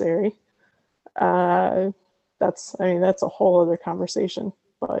necessary, that's a whole other conversation.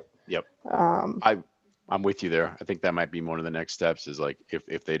 But yep, I'm with you there. I think that might be one of the next steps. Is like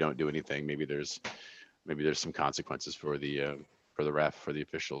if they don't do anything, maybe there's some consequences for the ref, for the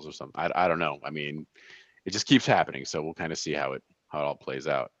officials or something. I don't know. I mean, it just keeps happening, so we'll kind of see how it all plays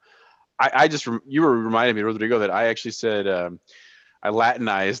out. You were reminding me, Rodrigo, that I actually said I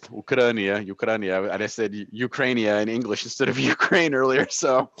Latinized Ukraine, and I said Ukrainia in English instead of Ukraine earlier.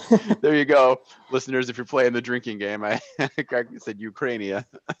 So there you go, listeners. If you're playing the drinking game, I said Ukrainia.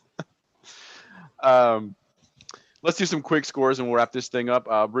 Let's do some quick scores and we'll wrap this thing up.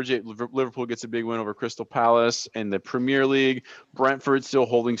 Bridget, Liverpool gets a big win over Crystal Palace in the Premier League. Brentford still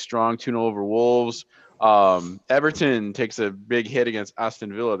holding strong, 2-0 over Wolves. Everton takes a big hit against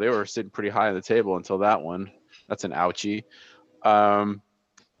Aston Villa. They were sitting pretty high on the table until that one. That's an ouchie. I don't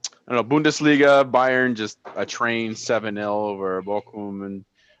know, Bundesliga, Bayern just a train 7-0 over Bochum, and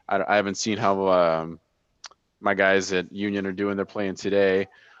I haven't seen how my guys at Union are doing. They're playing today.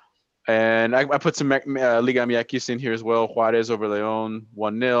 And I put some Liga MX in here as well. Juarez over León,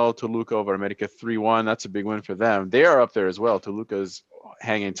 1-0. Toluca over America, 3-1. That's a big win for them. They are up there as well. Toluca's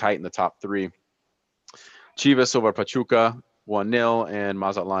hanging tight in the top three. Chivas over Pachuca, 1-0. And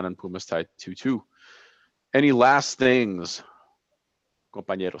Mazatlan and Pumas tied 2-2. Any last things,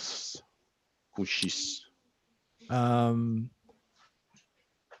 compañeros? Kushis.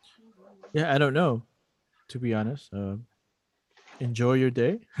 Yeah, I don't know, to be honest. Enjoy your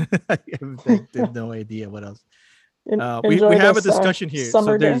day. I have no idea what else. We have a discussion here.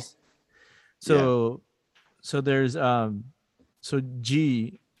 So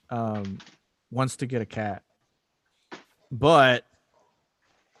G wants to get a cat, but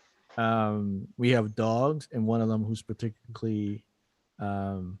we have dogs, and one of them who's particularly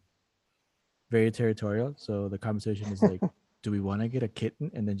very territorial. So the conversation is like, do we want to get a kitten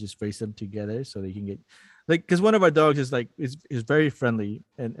and then just raise them together so they can get, like, because one of our dogs is like is very friendly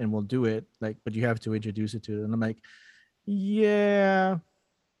and will do it, like, but you have to introduce it to it. And I'm like, yeah,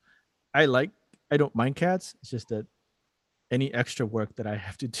 I don't mind cats. It's just that any extra work that I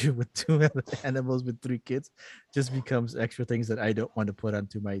have to do with 2 animals with 3 kids just becomes extra things that I don't want to put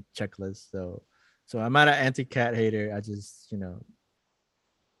onto my checklist. So I'm not an anti-cat hater. I just,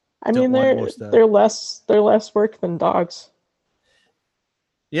 I mean, they're less work than dogs.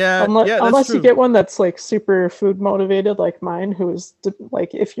 Yeah, unless you get one that's like super food motivated, like mine, who is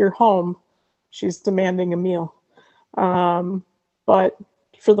like, if you're home, she's demanding a meal. But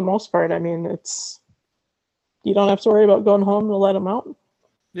for the most part, I mean, you don't have to worry about going home to let them out.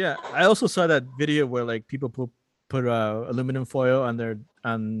 Yeah, I also saw that video where like people put aluminum foil on their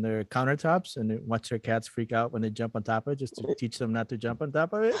countertops and watch their cats freak out when they jump on top of it, just to teach them not to jump on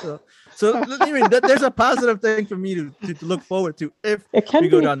top of it. So I mean, there's a positive thing for me to look forward to if we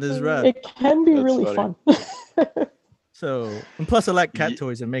go down this route. It can be really fun. So, and plus I like cat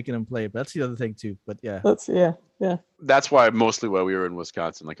toys and making them play, but that's the other thing too. But yeah. That's why we were in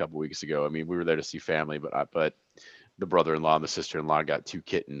Wisconsin like a couple weeks ago. I mean, we were there to see family, but the brother-in-law and the sister-in-law got 2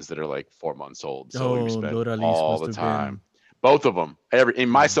 kittens that are like 4 months old. So we spent Doralice all must the have time. Both of them,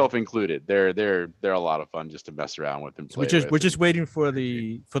 and myself included. They're a lot of fun just to mess around with and play with. We're just waiting for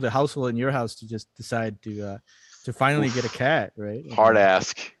the household in your house to just decide to finally get a cat, right? Hard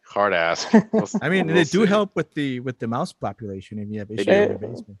ask. I mean, they do help with the mouse population if you have issues in your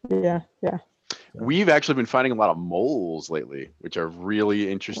basement. Yeah. We've actually been finding a lot of moles lately, which are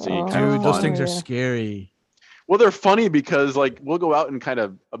really interesting. Dude, those things are scary. Well, they're funny because like we'll go out and kind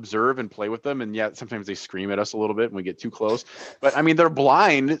of observe and play with them, and yet sometimes they scream at us a little bit when we get too close. But I mean, they're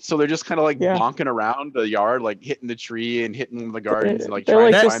blind, so they're just kind of like bonking around the yard, like hitting the tree and hitting the gardens, and like they're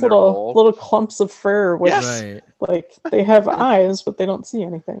trying like to just find their hole. little clumps of fur with like they have eyes, but they don't see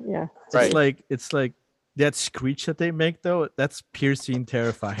anything. Yeah, it's like that screech that they make though. That's piercing,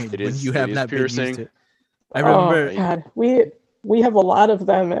 terrifying. It when is, you have not piercing. been used to it. I remember. Oh God, we have a lot of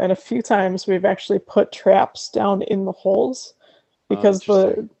them, and a few times we've actually put traps down in the holes because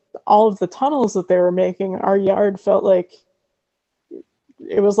all of the tunnels that they were making, our yard felt like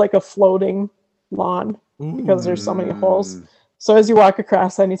it was like a floating lawn because there's so many holes. So as you walk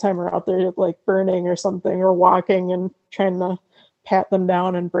across, anytime we're out there like burning or something or walking and trying to pat them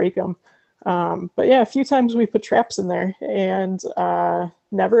down and break them. But yeah, a few times we put traps in there, and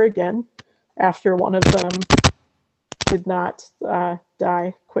never again after one of them did not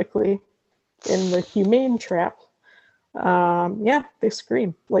die quickly in the humane trap. They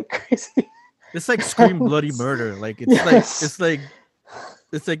scream like crazy. It's like Scream Bloody Murder. Like it's like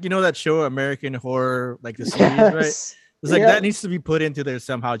you know that show American Horror, like the series, right? It's like that needs to be put into there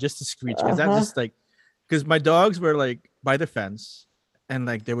somehow just to screech, because that's just like, because my dogs were like by the fence and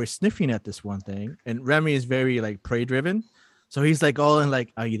like they were sniffing at this one thing, and Remy is very like prey driven. So he's like all in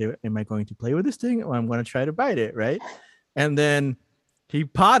like, either am I going to play with this thing or I'm going to try to bite it, right? And then he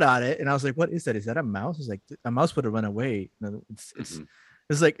pawed on it, and I was like, what is that? Is that a mouse? He's like, a mouse would have run away. No, it's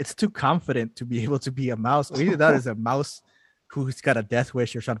like, it's too confident to be able to be a mouse. Or either that is a mouse who's got a death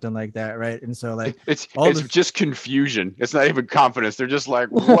wish or something like that, right? And so like it's just confusion. It's not even confidence. They're just like,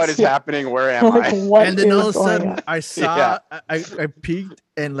 what is happening? Where am I? And then all of a sudden I saw, I peeked,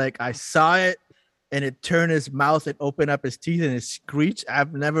 and like I saw it, and it turned his mouth and opened up his teeth and it screeched.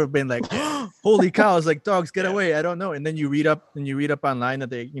 I've never been like, holy cow. I was like, dogs, get away. I don't know. And then you read up online that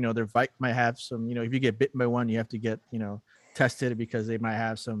they, their bite might have some, if you get bitten by one, you have to get, tested because they might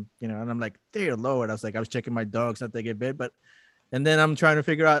have some, and I'm like, dear Lord. I was checking my dogs not they get bit, and then I'm trying to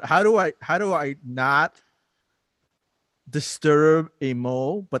figure out how do I not disturb a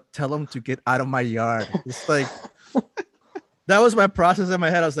mole, but tell them to get out of my yard. It's like, that was my process in my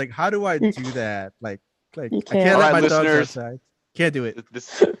head. I was like, how do I do that? Like I can't let my dogs outside. Can't do it.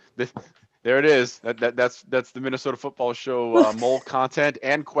 This there it is. That's the Minnesota Football Show mole content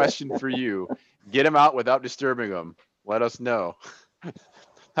and question for you. Get them out without disturbing them. Let us know.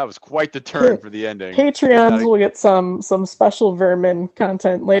 That was quite the turn for the ending. Patreons will get some special vermin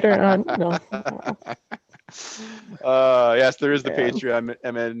content later on. No. Yes, there is the Patreon,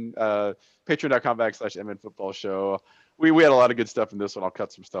 patreon.com/MN Football Show. We had a lot of good stuff in this one. I'll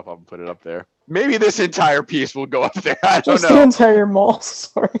cut some stuff up and put it up there. Maybe this entire piece will go up there. I don't know. The entire mole.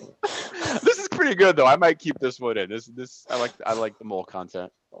 Sorry. This is pretty good though. I might keep this one in. This I like the mole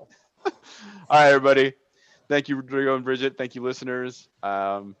content. All right, everybody. Thank you, Rodrigo and Bridget. Thank you, listeners.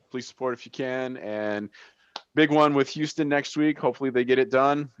 Please support if you can. And big one with Houston next week. Hopefully they get it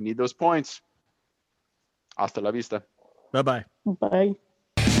done. Need those points. Hasta la vista. Bye-bye. Bye.